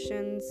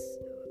emotions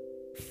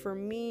for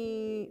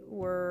me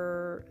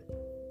were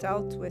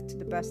dealt with to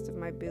the best of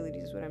my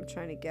abilities, what I'm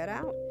trying to get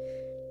out.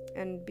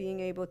 And being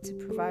able to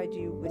provide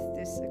you with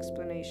this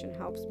explanation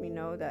helps me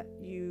know that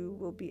you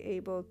will be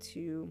able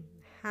to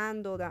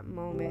handle that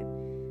moment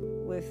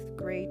with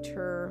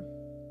greater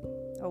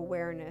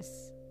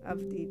awareness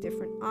of the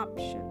different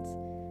options.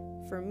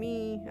 For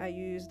me, I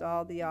used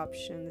all the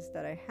options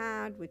that I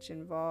had, which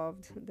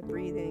involved the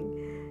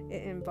breathing.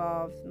 It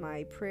involved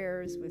my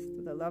prayers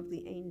with the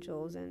lovely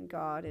angels and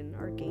God and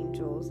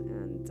archangels,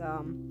 and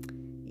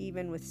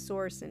even with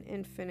Source and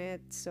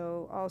Infinite.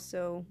 So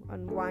also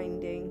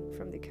unwinding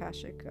from the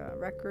Akashic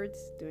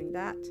records, doing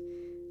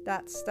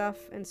that stuff.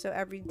 And so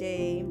every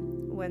day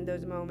when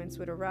those moments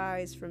would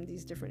arise from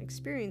these different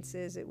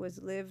experiences, it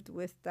was lived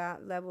with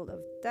that level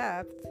of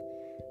depth.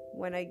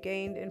 When I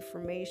gained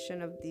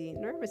information of the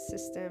nervous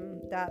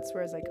system, that's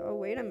where I was like, oh,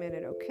 wait a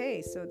minute,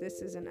 okay, so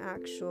this is an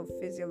actual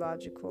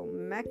physiological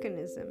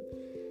mechanism,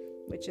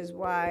 which is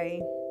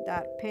why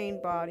that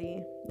pain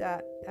body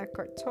that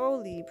Eckhart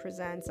Tolle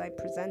presents, I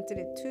presented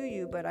it to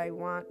you, but I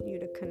want you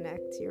to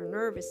connect to your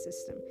nervous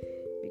system,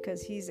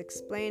 because he's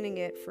explaining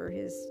it for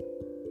his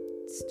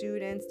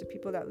students, the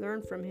people that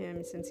learn from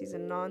him, since he's a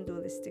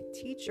non-dualistic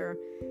teacher,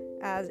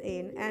 as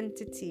an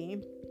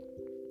entity.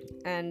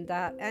 And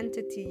that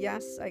entity,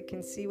 yes, I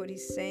can see what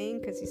he's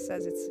saying, because he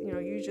says it's,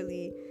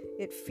 usually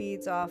it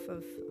feeds off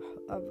of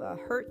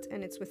hurt,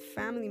 and it's with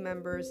family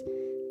members.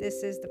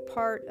 This is the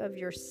part of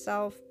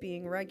yourself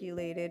being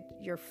regulated.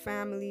 Your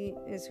family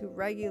is who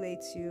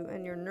regulates you,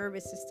 and your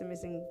nervous system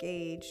is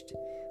engaged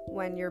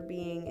when you're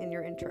being in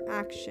your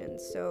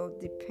interactions. So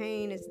the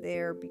pain is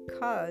there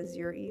because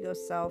your ego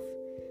self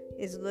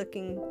is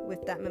looking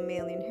with that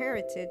mammalian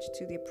heritage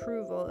to the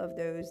approval of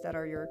those that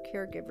are your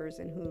caregivers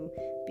and who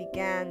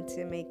began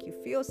to make you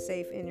feel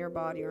safe in your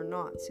body or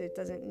not. So it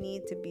doesn't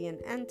need to be an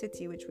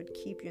entity which would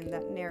keep you in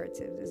that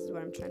narrative. This is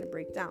what I'm trying to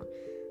break down.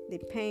 The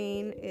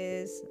pain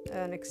is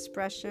an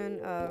expression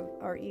of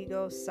our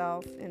ego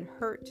self and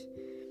hurt.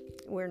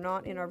 We're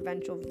not in our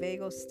ventral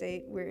vagal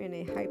state. We're in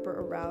a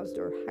hyper-aroused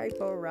or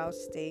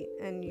hypo-aroused state,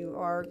 and you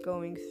are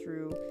going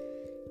through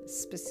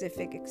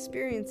specific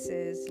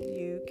experiences.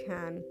 You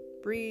can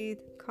breathe,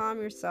 calm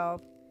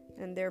yourself,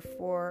 and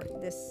therefore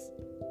this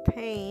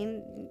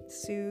pain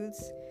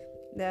soothes.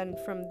 Then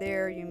from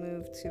there you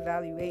move to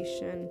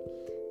valuation,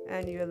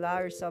 and you allow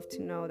yourself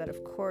to know that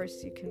of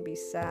course you can be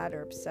sad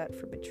or upset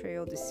for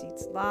betrayal,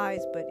 deceits,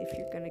 lies, but if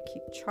you're going to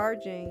keep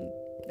charging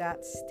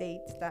that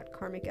state, that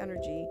karmic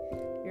energy,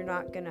 you're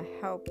not going to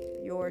help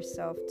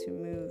yourself to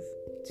move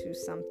to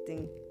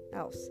something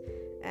else.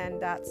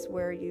 And that's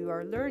where you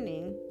are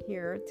learning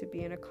here to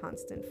be in a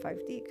constant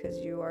 5D, because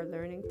you are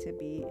learning to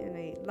be in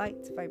a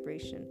light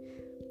vibration.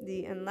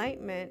 The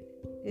enlightenment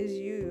is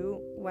you,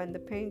 when the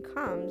pain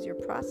comes, you're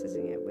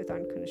processing it with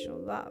unconditional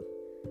love.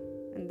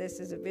 And this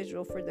is a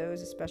visual for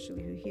those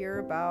especially who hear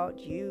about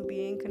you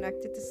being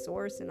connected to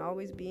Source and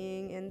always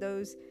being in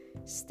those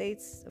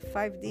states of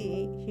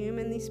 5D.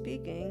 Humanly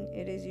speaking,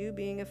 it is you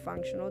being a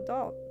functional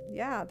adult.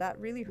 Yeah, that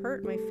really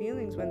hurt my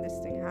feelings when this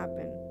thing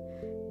happened.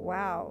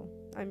 Wow.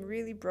 I'm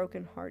really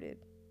brokenhearted.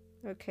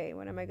 Okay,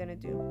 what am I going to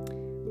do?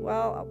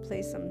 Well, I'll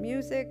play some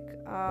music.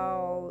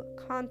 I'll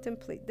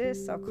contemplate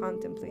this. I'll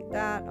contemplate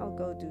that. I'll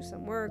go do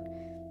some work.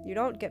 You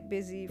don't get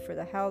busy for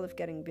the hell of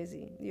getting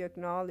busy. You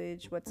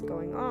acknowledge what's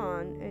going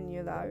on, and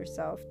you allow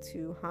yourself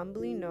to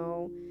humbly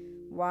know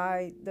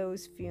why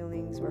those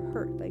feelings were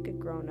hurt, like a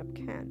grown-up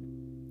can.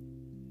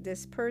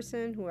 This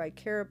person who I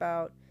care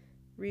about,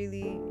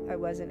 really, I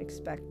wasn't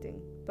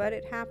expecting, but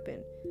it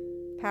happened.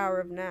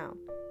 Power of now.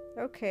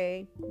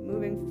 Okay,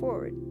 moving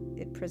forward,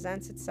 it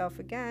presents itself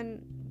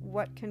again.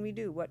 What can we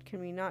do? What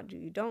can we not do?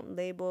 You don't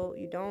label,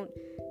 you don't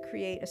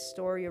create a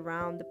story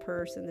around the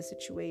person, the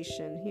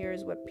situation.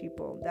 Here's what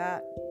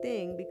that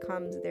thing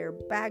becomes their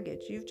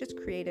baggage. You've just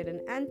created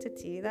an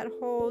entity that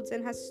holds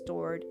and has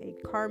stored a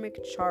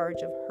karmic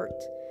charge of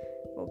hurt.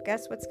 Well,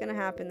 guess what's going to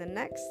happen the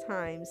next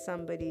time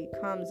somebody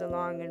comes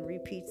along and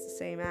repeats the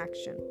same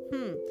action?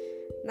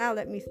 Now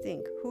let me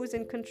think. Who's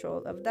in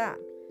control of that?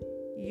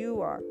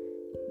 You are.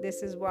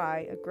 This is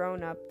why a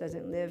grown-up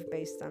doesn't live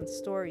based on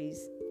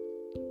stories.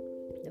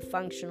 The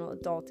functional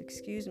adult,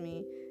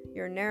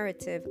 your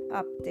narrative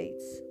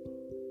updates.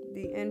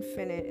 The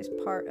infinite is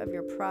part of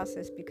your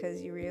process,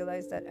 because you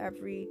realize that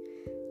every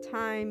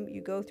time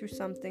you go through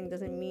something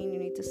doesn't mean you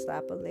need to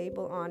slap a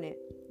label on it.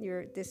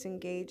 You're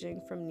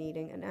disengaging from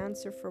needing an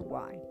answer for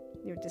why.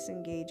 You're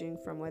disengaging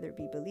from whether it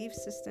be belief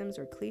systems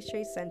or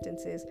cliche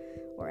sentences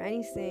or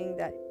anything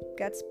that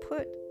gets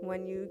put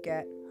when you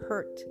get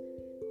hurt.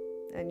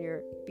 And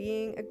you're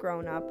being a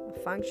grown-up, a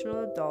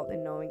functional adult,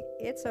 and knowing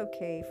it's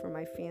okay for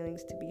my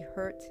feelings to be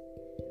hurt.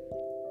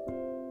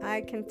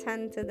 I can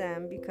tend to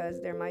them because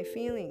they're my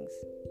feelings,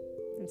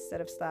 instead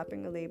of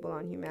slapping a label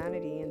on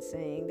humanity and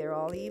saying they're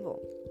all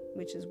evil,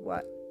 which is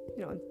what,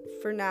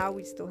 for now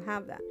we still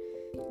have that.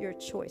 Your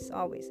choice,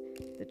 always.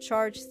 The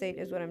charge state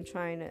is what I'm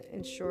trying to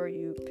ensure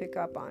you pick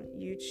up on.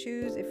 You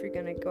choose if you're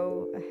going to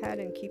go ahead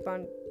and keep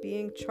on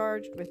being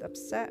charged with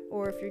upset,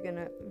 or if you're going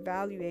to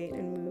evaluate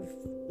and move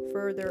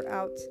further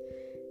out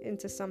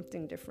into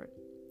something different.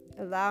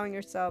 Allowing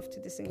yourself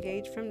to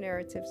disengage from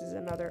narratives is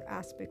another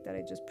aspect that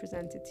I just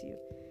presented to you,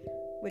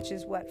 which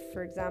is what,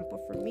 for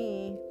example, for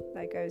me,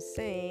 like I was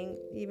saying,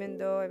 even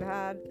though I've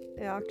had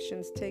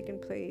actions taken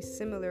place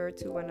similar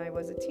to when I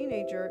was a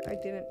teenager, I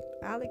didn't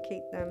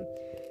allocate them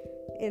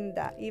in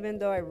that. Even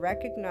though I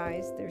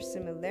recognize their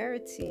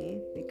similarity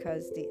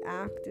because the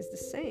act is the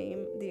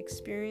same, the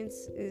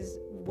experience is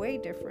way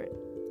different.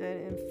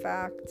 And in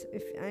fact,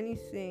 if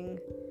anything,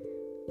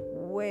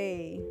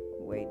 way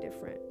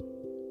different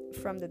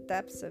from the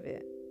depths of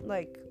it.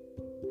 Like,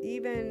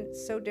 even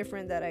so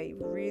different that I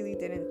really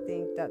didn't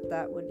think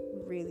that would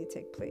really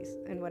take place.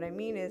 And what I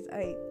mean is,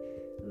 I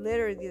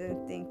literally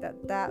didn't think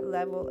that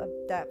level of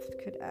depth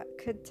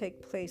could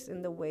take place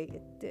in the way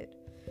it did.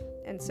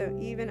 And so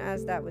even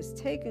as that was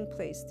taking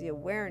place, the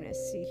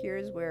awareness, see,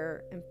 here's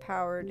where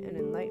empowered and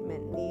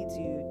enlightenment needs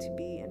you to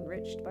be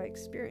enriched by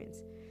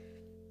experience,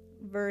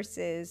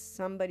 versus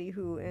somebody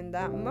who in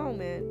that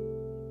moment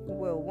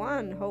will,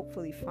 one,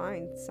 hopefully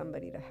find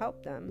somebody to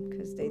help them,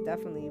 because they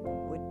definitely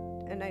would,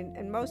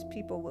 and most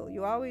people will.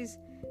 You always,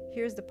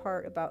 here's the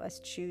part about us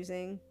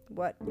choosing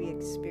what we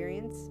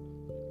experience.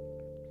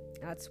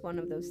 That's one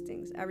of those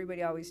things.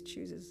 Everybody always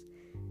chooses.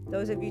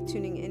 Those of you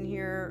tuning in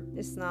here,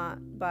 it's not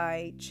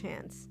by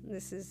chance.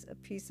 This is a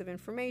piece of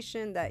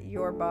information that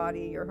your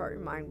body, your heart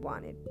and mind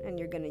wanted, and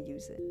you're going to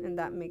use it. And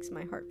that makes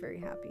my heart very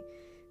happy,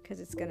 because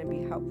it's going to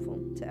be helpful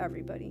to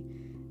everybody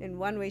in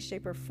one way,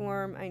 shape, or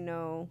form. I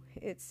know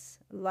it's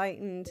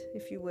lightened,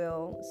 if you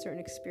will, certain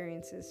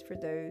experiences for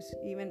those,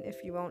 even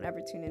if you won't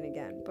ever tune in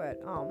again. But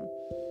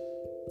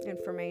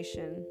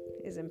information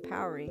is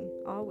empowering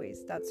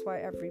always. That's why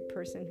every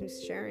person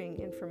who's sharing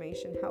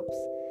information helps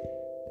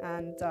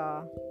and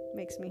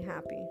makes me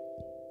happy,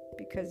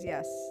 because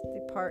yes,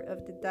 the part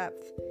of the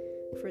depth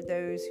for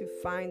those who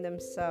find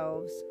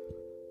themselves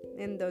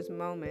in those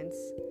moments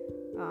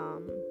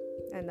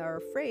and are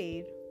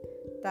afraid,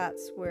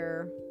 that's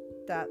where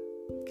that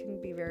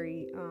can be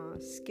very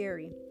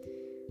scary.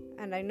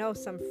 And I know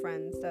some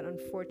friends that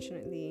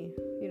unfortunately,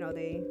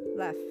 they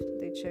left,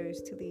 they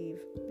chose to leave,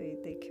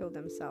 they killed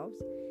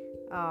themselves.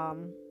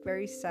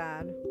 Very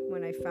sad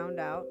when I found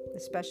out,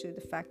 especially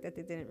the fact that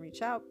they didn't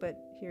reach out. But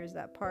here's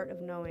that part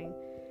of knowing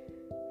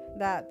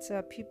that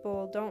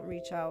people don't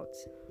reach out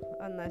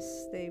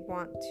unless they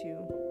want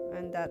to,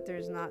 and that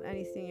there's not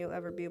anything you'll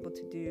ever be able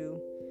to do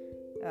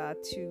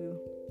to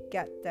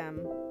get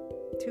them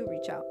to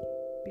reach out.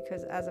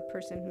 Because as a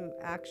person who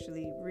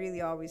actually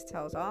really always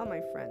tells all my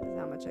friends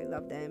how much I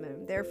love them and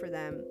I'm there for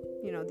them,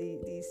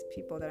 these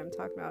people that I'm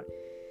talking about,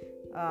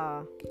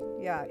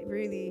 it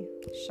really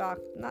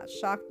not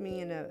shocked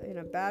me in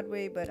a bad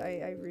way, but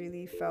I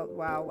really felt,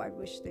 wow, I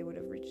wish they would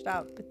have reached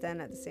out. But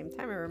then at the same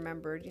time, I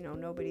remembered,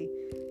 nobody,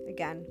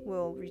 again,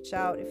 will reach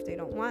out if they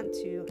don't want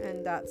to,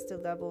 and that's the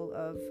level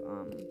of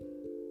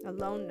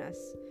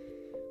aloneness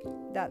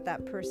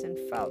that person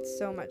felt,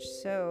 so much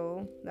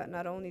so that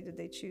not only did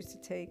they choose to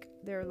take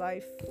their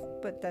life,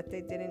 but that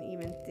they didn't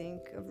even think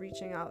of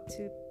reaching out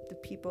to the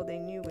people they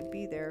knew would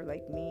be there,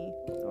 like me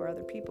or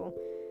other people,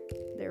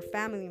 their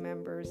family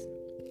members.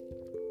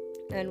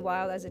 And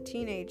while as a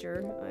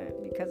teenager,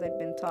 because I'd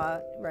been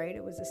taught, right,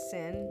 it was a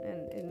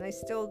sin, and I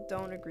still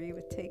don't agree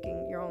with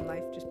taking your own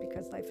life just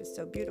because life is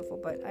so beautiful,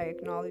 but I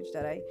acknowledge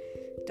that I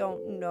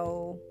don't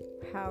know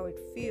how it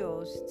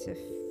feels to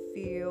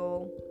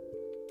feel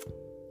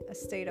a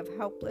state of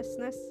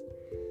helplessness.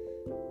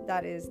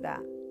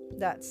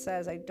 That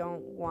says I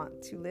don't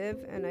want to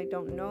live, and I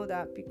don't know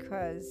that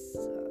because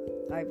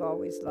I've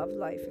always loved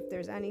life. If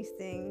there's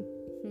anything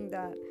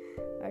that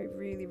I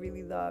really,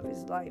 really love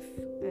is life.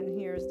 And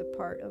here's the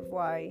part of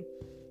why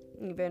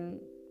even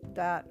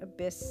that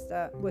abyss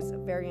that was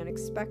very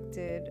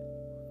unexpected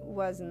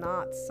was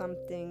not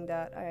something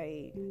that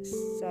I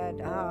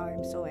said,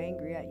 I'm so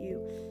angry at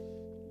you.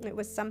 It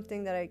was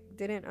something that I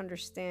didn't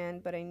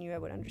understand, but I knew I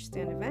would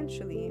understand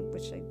eventually,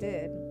 which I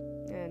did.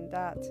 And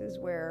that is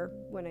where,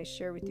 when I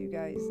share with you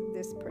guys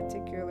this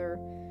particular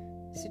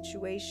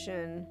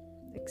situation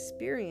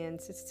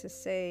experience, it's to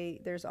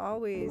say there's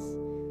always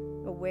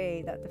a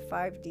way that the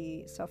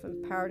 5D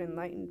self-empowered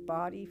enlightened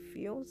body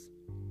feels,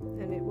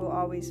 and it will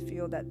always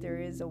feel that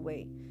there is a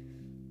way.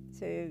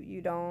 So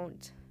you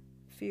don't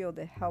feel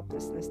the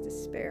helplessness,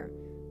 despair.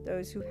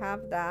 Those who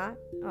have that,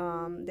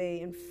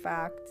 they in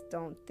fact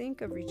don't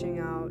think of reaching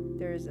out.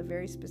 There's a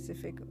very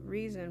specific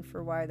reason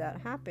for why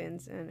that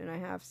happens, and I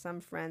have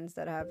some friends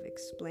that have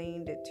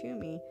explained it to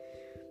me,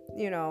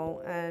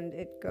 and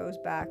it goes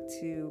back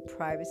to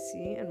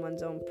privacy and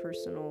one's own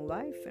personal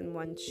life and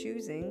one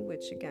choosing,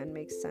 which again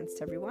makes sense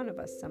to every one of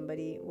us.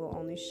 Somebody will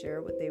only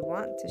share what they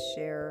want to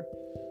share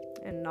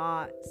and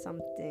not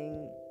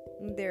something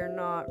they're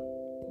not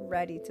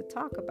ready to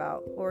talk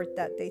about or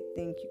that they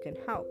think you can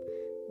help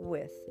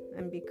with.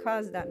 And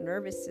because that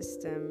nervous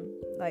system,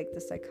 like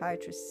the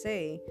psychiatrists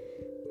say,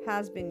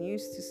 has been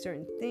used to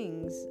certain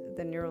things,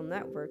 the neural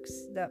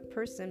networks, that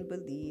person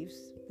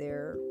believes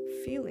they're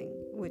feeling,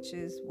 which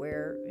is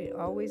where it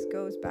always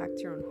goes back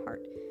to your own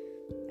heart.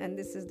 And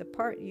this is the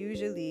part,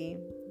 usually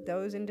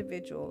those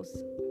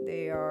individuals,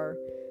 they are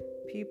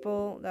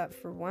people that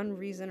for one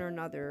reason or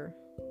another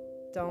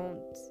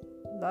don't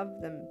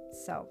love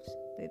themselves.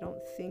 They don't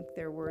think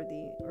they're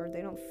worthy, or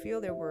they don't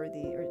feel they're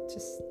worthy, or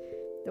just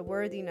the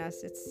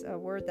worthiness. It's a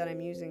word that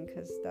I'm using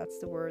because that's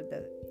the word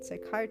that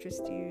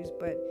psychiatrists use,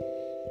 but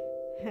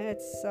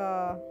it's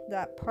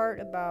that part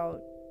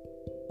about,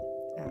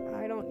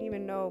 I don't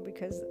even know,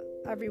 because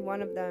every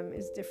one of them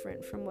is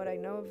different from what I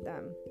know of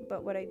them.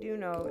 But what I do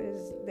know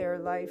is their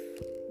life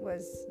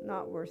was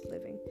not worth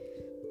living.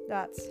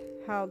 That's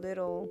how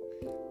little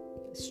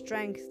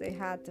strength they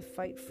had to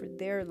fight for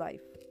their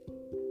life.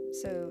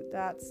 So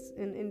that's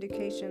an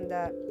indication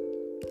that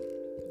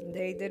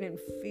they didn't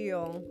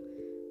feel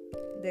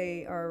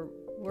they are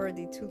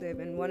worthy to live.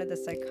 And one of the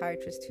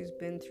psychiatrists who's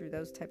been through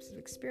those types of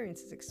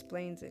experiences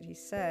explains it. He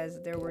says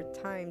there were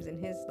times in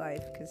his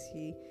life, because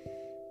he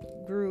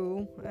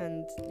grew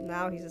and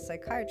now he's a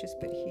psychiatrist,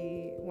 but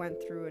he went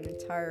through an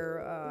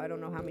entire I don't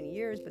know how many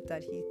years, but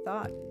that he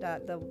thought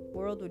that the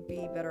world would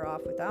be better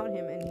off without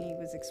him. And he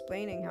was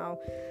explaining how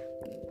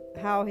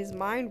his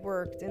mind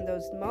worked in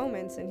those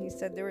moments, and he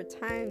said there were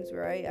times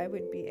where I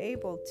would be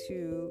able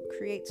to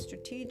create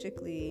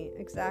strategically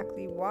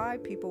exactly why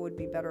people would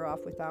be better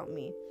off without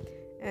me.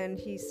 And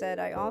he said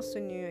I also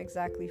knew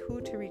exactly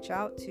who to reach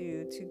out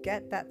to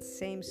get that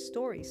same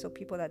story. So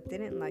people that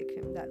didn't like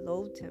him, that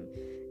loathed him,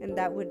 and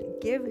that would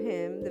give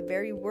him the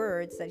very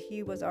words that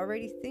he was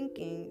already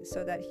thinking,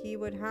 so that he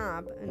would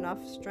have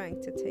enough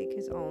strength to take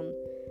his own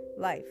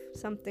life,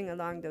 something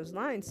along those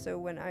lines. So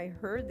when I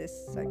heard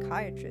this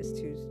psychiatrist,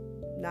 who's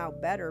now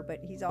better, but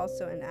he's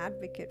also an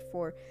advocate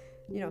for,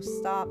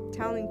 stop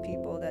telling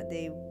people that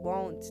they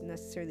won't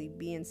necessarily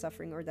be in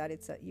suffering, or that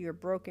it's you're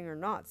broken or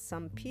not.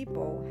 Some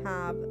people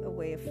have a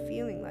way of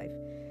feeling life,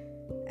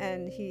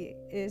 and he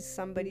is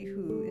somebody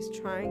who is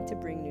trying to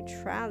bring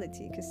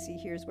neutrality, because see,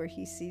 here's where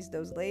he sees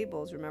those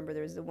labels. Remember,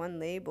 there's the one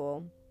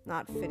label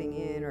not fitting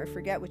in, or I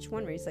forget which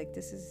one, where he's like,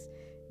 this is,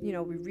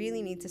 we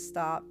really need to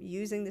stop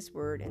using this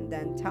word and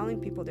then telling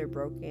people they're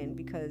broken,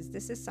 because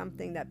this is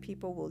something that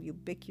people will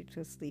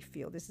ubiquitously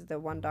feel. This is the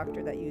one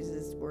doctor that uses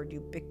this word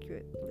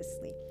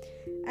ubiquitously.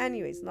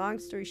 Anyways, long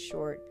story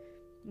short,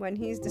 when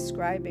he's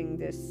describing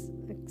this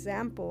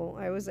example,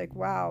 I was like,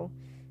 wow,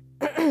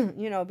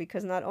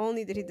 because not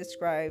only did he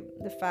describe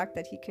the fact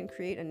that he can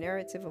create a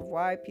narrative of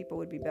why people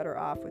would be better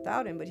off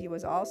without him, but he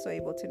was also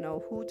able to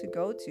know who to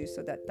go to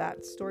so that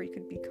that story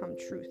could become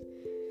truth.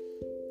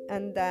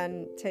 And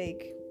then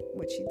take,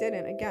 which he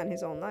didn't, again,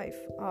 his own life.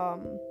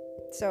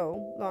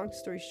 So, long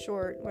story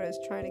short, what I was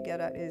trying to get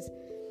at is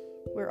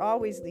we're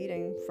always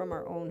leading from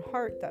our own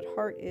heart. That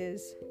heart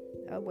is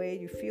a way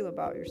you feel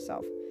about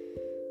yourself.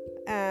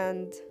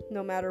 And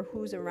no matter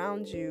who's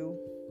around you,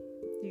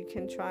 you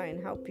can try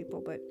and help people,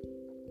 but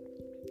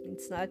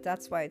it's not.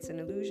 That's why it's an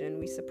illusion.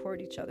 We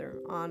support each other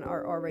on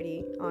our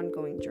already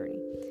ongoing journey.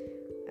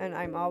 And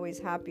I'm always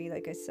happy,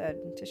 like I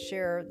said, to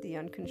share the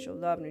unconditional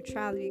love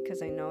neutrality,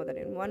 because I know that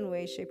in one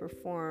way, shape, or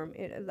form,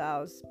 it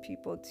allows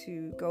people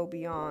to go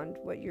beyond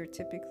what you're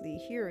typically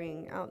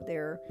hearing out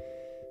there,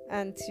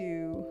 and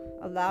to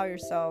allow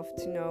yourself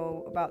to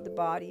know about the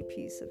body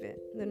piece of it,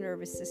 the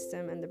nervous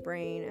system and the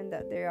brain, and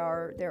that there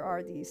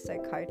are these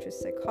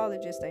psychiatrists,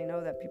 psychologists. I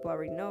know that people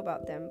already know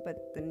about them,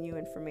 but the new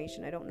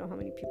information, I don't know how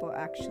many people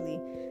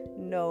actually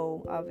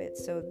know of it.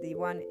 So the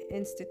one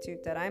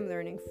institute that I'm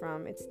learning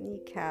from, it's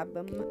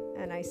NICABM,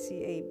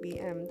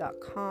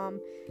 NICABM.com.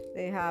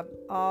 They have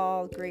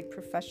all great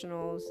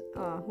professionals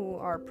who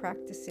are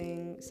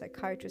practicing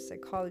psychiatrists,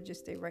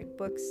 psychologists. They write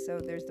books. So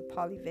there's the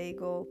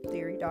polyvagal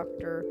theory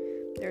doctor.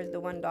 There's the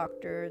one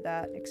doctor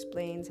that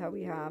explains how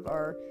we have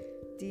our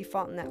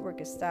default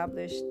network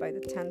established by the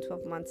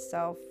 10-12 month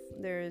self.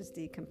 There's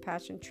the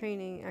compassion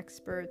training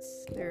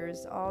experts.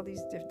 There's all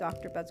these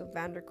Dr. Bessel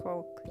van der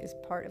Kolk is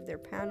part of their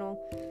panel.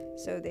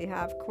 So they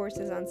have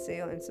courses on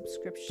sale and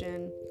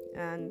subscription.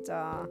 And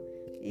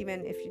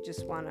even if you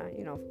just want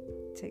to,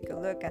 take a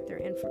look at their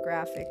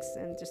infographics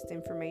and just the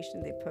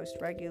information they post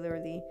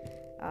regularly,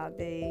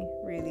 they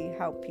really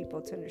help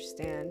people to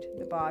understand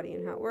the body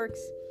and how it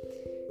works.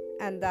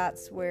 And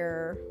that's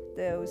where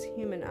those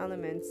human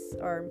elements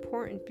are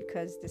important,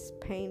 because this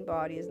pain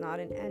body is not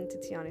an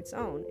entity on its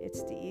own.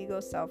 It's the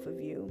ego self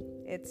of you.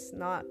 It's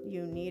not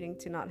you needing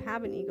to not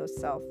have an ego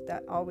self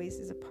that always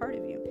is a part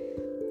of you.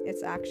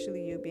 It's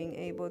actually you being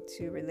able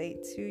to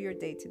relate to your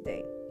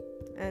day-to-day,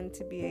 and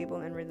to be able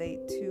and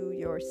relate to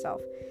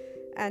yourself,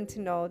 and to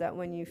know that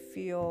when you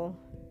feel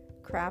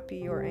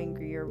crappy or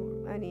angry or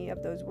any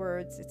of those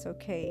words, it's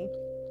okay.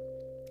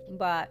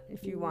 But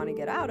if you want to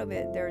get out of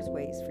it, there's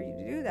ways for you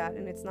to do that.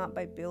 And it's not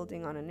by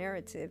building on a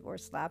narrative or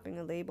slapping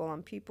a label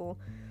on people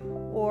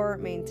or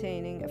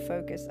maintaining a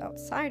focus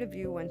outside of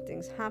you when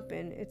things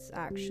happen. It's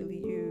actually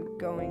you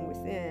going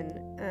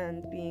within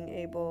and being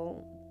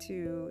able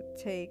to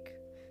take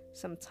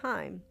some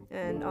time.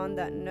 And on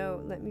that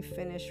note, let me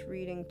finish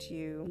reading to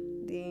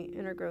you the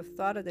inner growth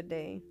thought of the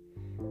day.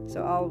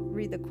 So I'll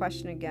read the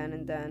question again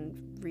and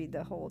then read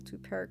the whole 2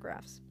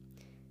 paragraphs.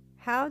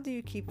 How do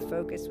you keep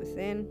focus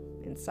within,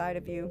 inside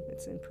of you,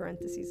 it's in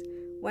parentheses,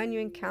 when you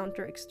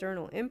encounter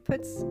external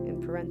inputs, in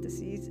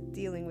parentheses,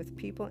 dealing with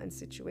people and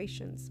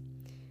situations?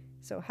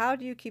 So how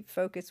do you keep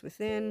focus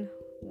within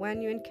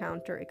when you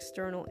encounter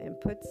external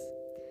inputs?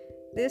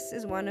 This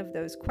is one of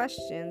those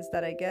questions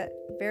that I get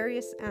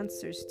various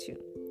answers to,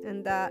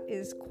 and that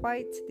is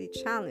quite the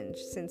challenge,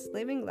 since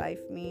living life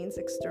means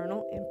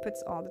external inputs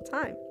all the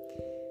time,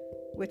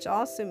 which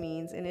also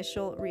means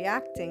initial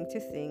reacting to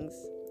things,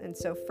 and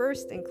so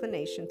first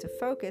inclination to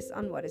focus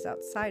on what is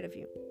outside of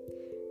you.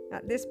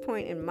 At this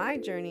point in my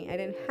journey, I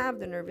didn't have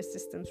the nervous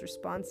system's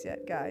response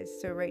yet, guys.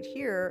 So right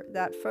here,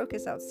 that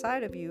focus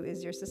outside of you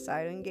is your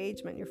societal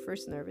engagement, your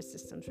first nervous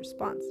system's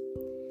response.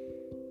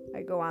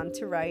 I go on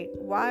to write,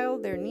 while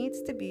there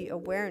needs to be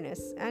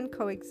awareness and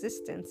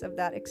coexistence of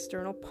that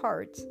external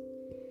part,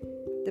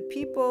 the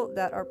people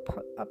that are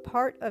a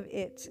part of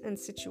it and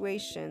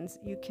situations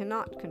you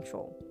cannot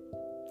control.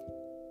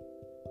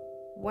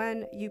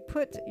 When you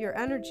put your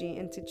energy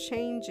into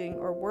changing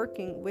or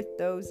working with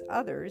those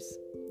others,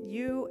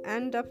 you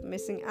end up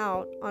missing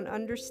out on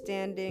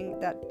understanding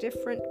that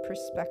different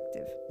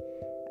perspective,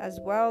 as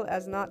well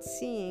as not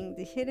seeing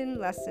the hidden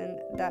lesson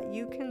that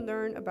you can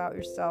learn about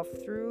yourself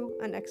through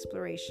an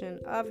exploration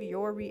of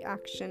your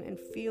reaction and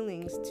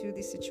feelings to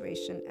the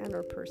situation and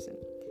or person.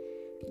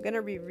 I'm going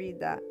to reread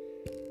that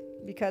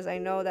because I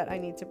know that I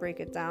need to break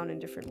it down in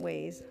different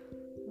ways.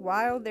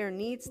 While there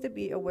needs to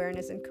be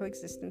awareness and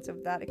coexistence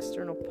of that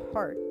external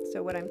part.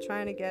 So what I'm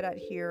trying to get at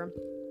here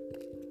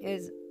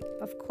is,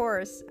 of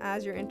course,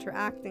 as you're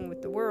interacting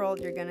with the world,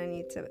 you're going to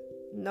need to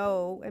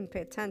know and pay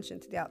attention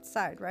to the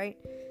outside, right?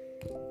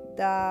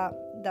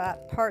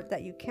 That part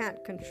that you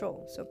can't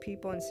control. So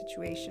people and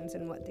situations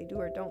and what they do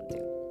or don't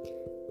do.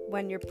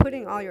 When you're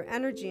putting all your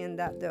energy in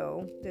that,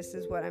 though, this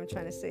is what I'm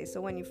trying to say.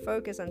 So when you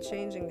focus on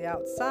changing the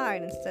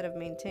outside instead of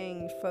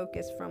maintaining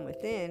focus from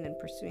within and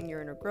pursuing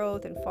your inner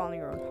growth and following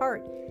your own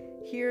heart,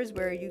 here's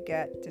where you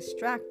get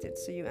distracted.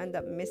 So you end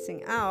up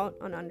missing out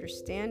on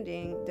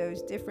understanding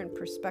those different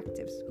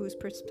perspectives. Whose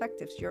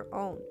perspectives? Your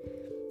own,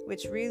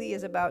 which really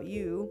is about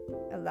you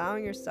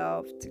allowing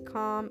yourself to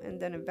calm and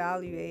then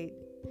evaluate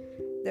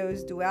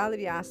those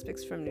duality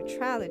aspects from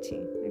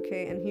neutrality,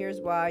 okay? And here's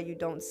why you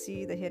don't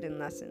see the hidden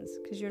lessons,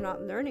 because you're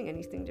not learning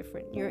anything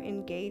different. You're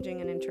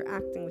engaging and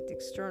interacting with the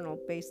external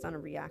based on a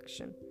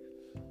reaction.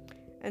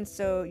 And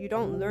so you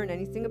don't learn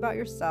anything about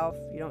yourself,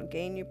 you don't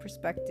gain new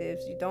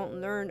perspectives, you don't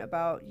learn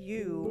about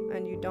you,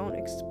 and you don't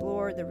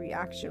explore the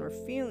reaction or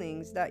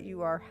feelings that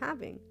you are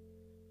having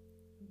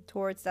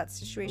towards that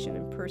situation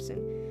in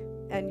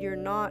person. And you're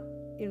not,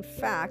 in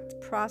fact,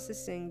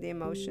 processing the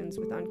emotions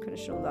with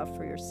unconditional love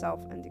for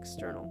yourself and the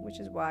external, which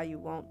is why you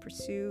won't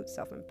pursue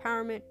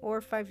self-empowerment or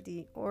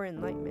 5D or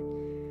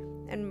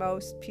enlightenment. And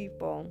most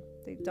people,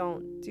 they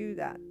don't do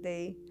that.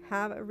 They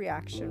have a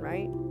reaction,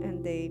 right?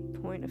 And they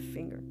point a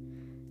finger.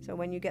 So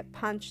when you get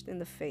punched in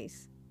the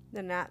face,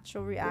 the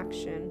natural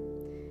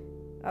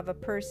reaction of a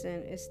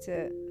person is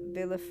to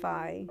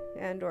vilify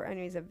and or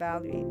anyways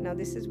evaluate. Now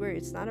this is where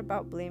it's not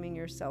about blaming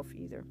yourself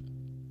either.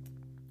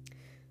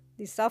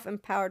 The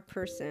self-empowered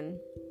person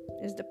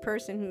is the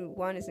person who,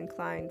 one, is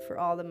inclined for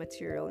all the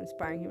material,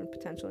 inspiring human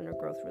potential, inner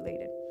growth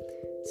related.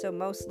 So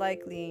most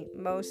likely,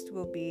 most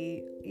will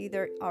be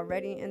either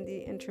already in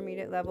the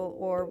intermediate level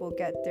or will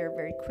get there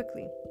very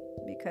quickly,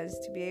 because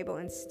to be able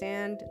and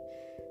stand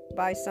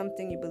by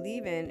something you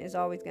believe in is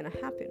always going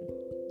to happen.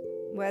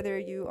 Whether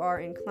you are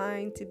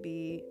inclined to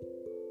be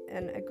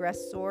an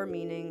aggressor,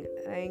 meaning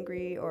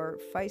angry or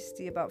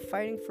feisty about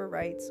fighting for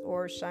rights,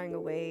 or shying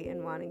away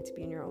and wanting to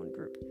be in your own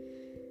group.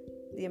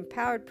 The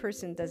empowered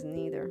person does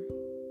neither.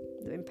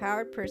 The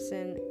empowered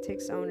person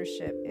takes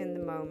ownership in the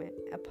moment,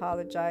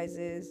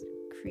 apologizes,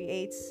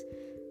 creates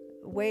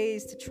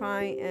ways to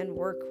try and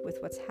work with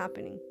what's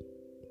happening.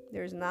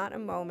 There's not a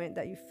moment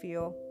that you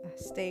feel a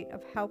state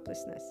of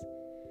helplessness.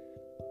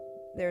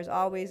 There's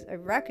always a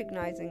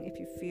recognizing if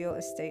you feel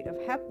a state of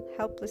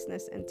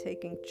helplessness and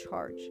taking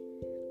charge.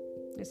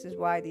 This is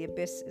why the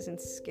abyss isn't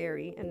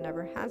scary and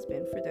never has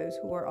been for those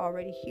who are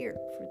already here.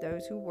 For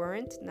those who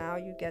weren't, now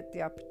you get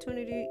the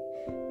opportunity.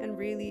 And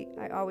really,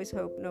 I always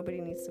hope nobody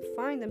needs to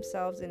find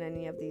themselves in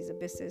any of these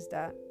abysses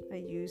that I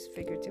use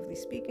figuratively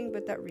speaking,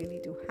 but that really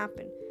do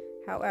happen.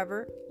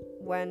 However,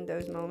 when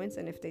those moments,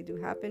 and if they do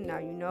happen, now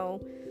you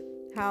know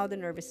how the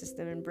nervous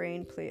system and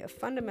brain play a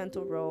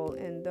fundamental role,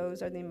 and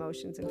those are the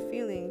emotions and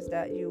feelings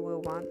that you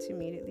will want to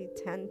immediately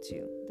tend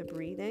to. The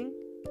breathing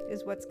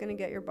is what's going to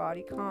get your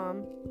body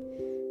calm,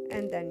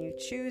 and then you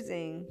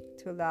choosing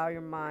to allow your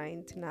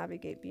mind to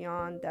navigate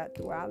beyond that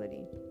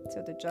duality,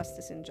 so the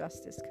justice and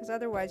injustice, because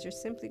otherwise you're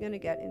simply going to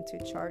get into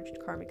a charged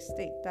karmic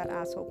state. That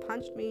asshole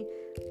punched me,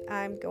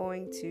 I'm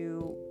going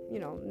to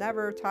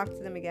never talk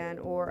to them again,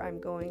 or I'm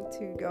going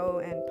to go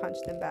and punch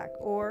them back.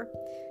 Or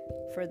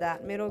for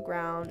that middle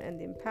ground and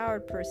the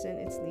empowered person,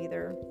 it's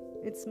neither.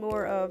 It's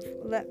more of,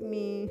 let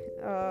me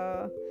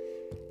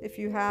if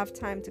you have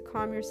time to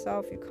calm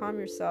yourself, you calm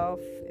yourself.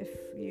 If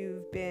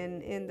you've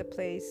been in the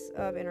place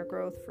of inner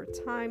growth for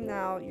time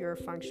now, you're a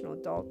functional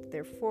adult.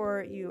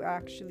 Therefore, you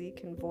actually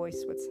can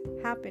voice what's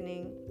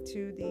happening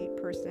to the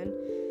person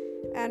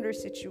and or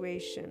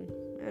situation.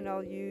 And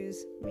I'll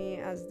use me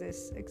as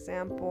this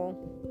example.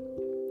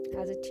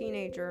 As a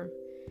teenager,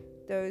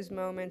 those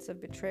moments of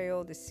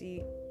betrayal,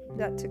 deceit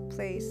that took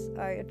place,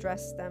 I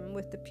addressed them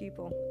with the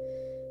people.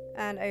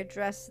 And I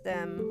addressed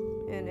them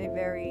in a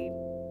very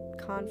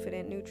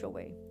confident, neutral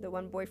way. The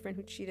one boyfriend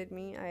who cheated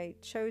me, I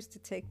chose to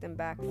take them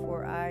back,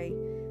 for I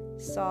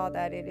saw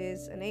that it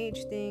is an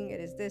age thing,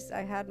 it is this.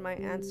 I had my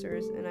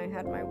answers and I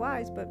had my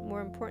whys, but more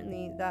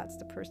importantly, that's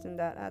the person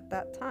that at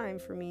that time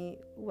for me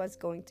was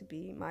going to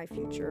be my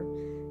future,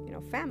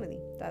 family.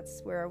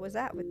 That's where I was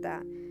at with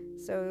that.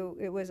 So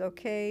it was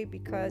okay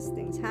because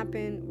things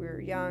happen.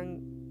 We're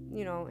young,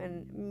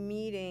 and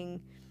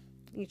meeting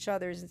each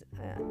other's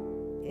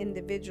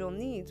individual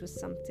needs was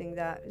something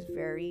that is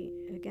very,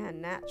 again,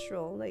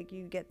 natural. Like,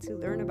 you get to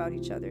learn about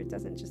each other. It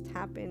doesn't just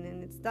happen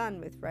and it's done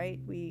with, right?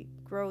 We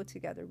grow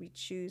together. We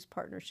choose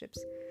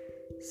partnerships.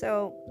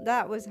 So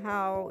that was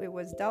how it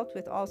was dealt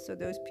with. Also,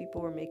 those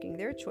people were making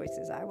their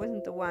choices. I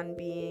wasn't the one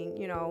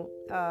being,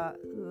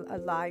 a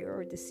liar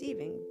or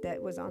deceiving.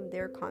 That was on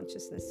their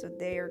consciousness. So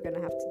they are going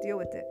to have to deal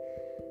with it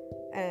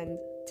and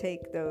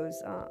take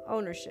those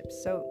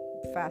ownerships. So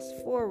fast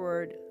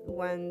forward,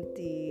 when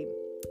the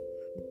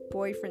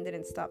boyfriend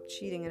didn't stop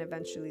cheating and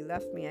eventually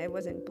left me, I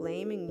wasn't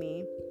blaming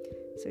me.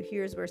 So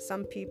here's where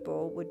some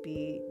people would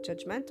be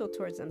judgmental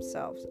towards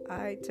themselves.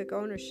 I took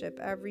ownership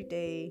every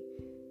day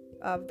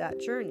of that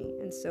journey.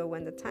 And so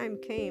when the time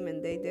came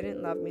and they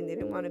didn't love me and they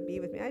didn't want to be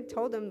with me, I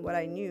told them what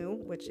I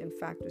knew, which in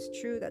fact was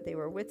true, that they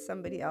were with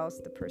somebody else,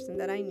 the person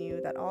that I knew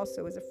that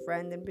also was a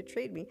friend and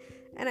betrayed me.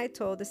 And I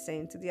told the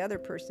same to the other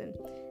person.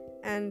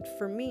 And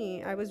for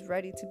me, I was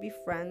ready to be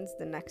friends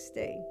the next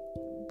day,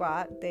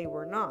 but they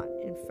were not.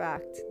 In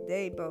fact,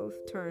 they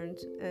both turned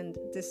and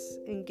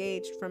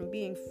disengaged from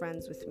being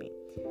friends with me.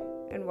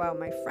 And while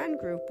my friend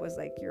group was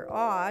like, you're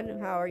odd,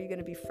 how are you going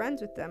to be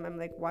friends with them? I'm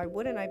like, why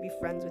wouldn't I be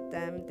friends with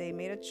them? They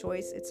made a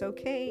choice. It's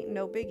okay.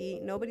 No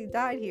biggie. Nobody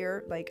died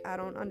here. Like, I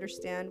don't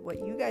understand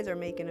what you guys are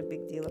making a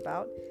big deal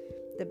about.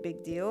 The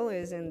big deal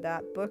is in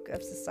that book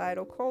of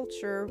societal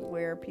culture,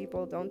 where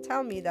people don't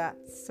tell me that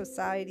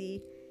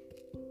society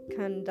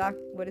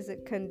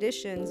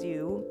conditions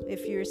you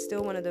if you're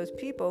still one of those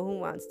people who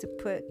wants to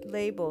put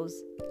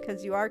labels,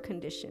 because you are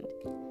conditioned.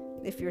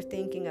 If you're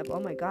thinking of, oh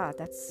my God,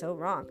 that's so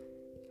wrong.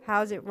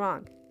 How's it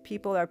wrong?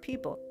 People are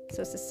people.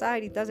 So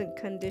society doesn't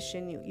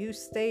condition you. You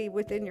stay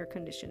within your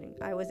conditioning.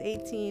 I was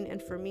 18,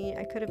 and for me,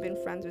 I could have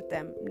been friends with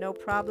them. No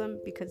problem,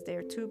 because they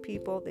are two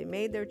people. They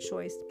made their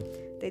choice.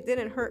 They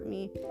didn't hurt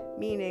me,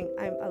 meaning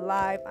I'm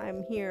alive,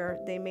 I'm here.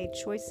 They made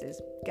choices.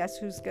 Guess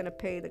who's going to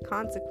pay the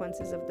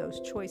consequences of those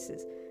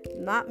choices?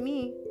 Not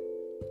me.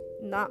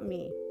 Not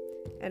me.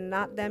 And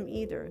not them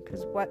either,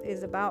 because what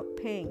is about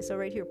paying? So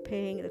right here,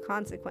 paying the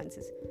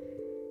consequences.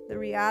 The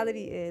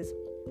reality is,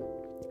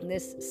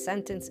 this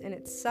sentence in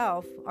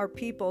itself are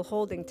people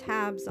holding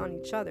tabs on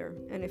each other.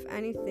 And if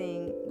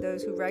anything,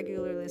 those who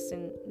regularly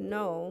listen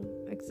know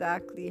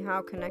exactly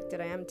how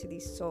connected I am to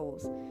these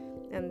souls.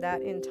 And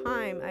that in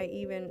time, I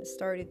even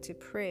started to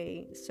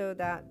pray so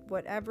that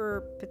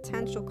whatever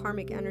potential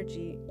karmic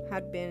energy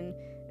had been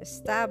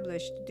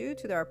established due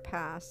to their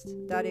past,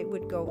 that it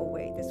would go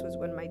away. This was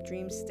when my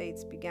dream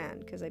states began,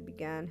 because I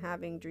began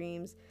having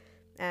dreams.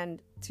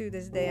 And to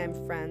this day,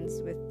 I'm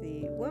friends with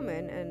the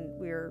woman, and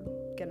we're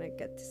gonna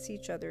get to see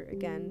each other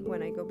again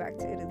when I go back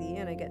to Italy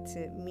and I get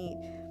to meet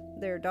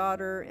their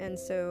daughter. And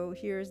so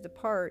here's the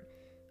part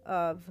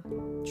of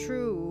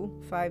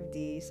true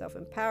 5D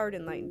self-empowered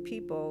enlightened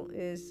people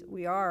is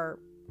we are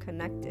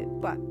connected.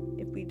 But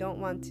if we don't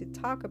want to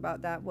talk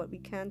about that, what we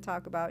can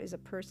talk about is a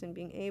person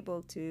being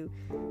able to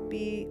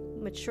be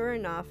mature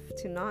enough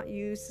to not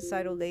use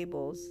societal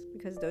labels,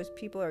 because those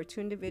people are two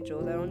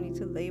individuals. I don't need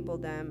to label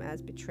them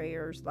as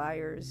betrayers,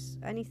 liars,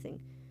 anything.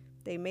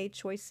 They made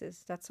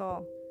choices, that's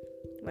all.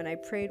 When I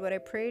prayed what I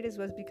prayed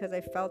was because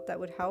I felt that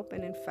would help,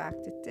 and in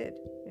fact it did.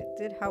 It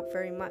did help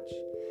very much.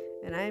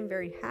 And I am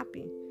very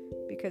happy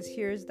because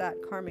here's that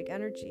karmic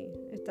energy.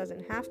 It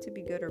doesn't have to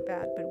be good or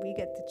bad, but we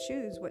get to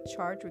choose what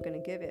charge we're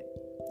going to give it.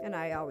 And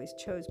I always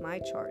chose my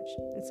charge.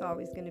 It's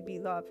always going to be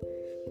love.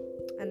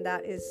 And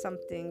that is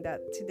something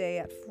that today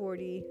at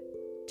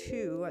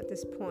 42, at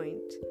this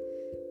point,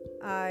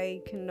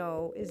 I can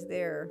know is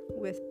there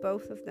with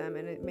both of them,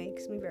 and it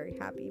makes me very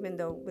happy. Even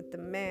though with the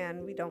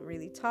man we don't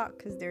really talk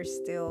because there's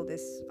still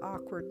this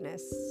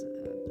awkwardness.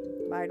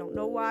 I don't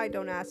know why,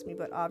 don't ask me,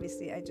 but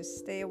obviously I just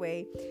stay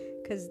away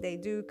because they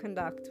do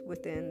conduct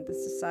within the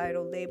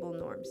societal label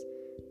norms.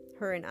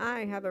 Her and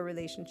I have a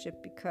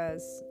relationship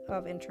because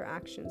of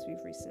interactions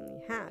we've recently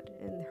had,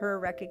 and her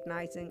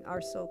recognizing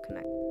our soul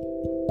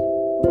connection.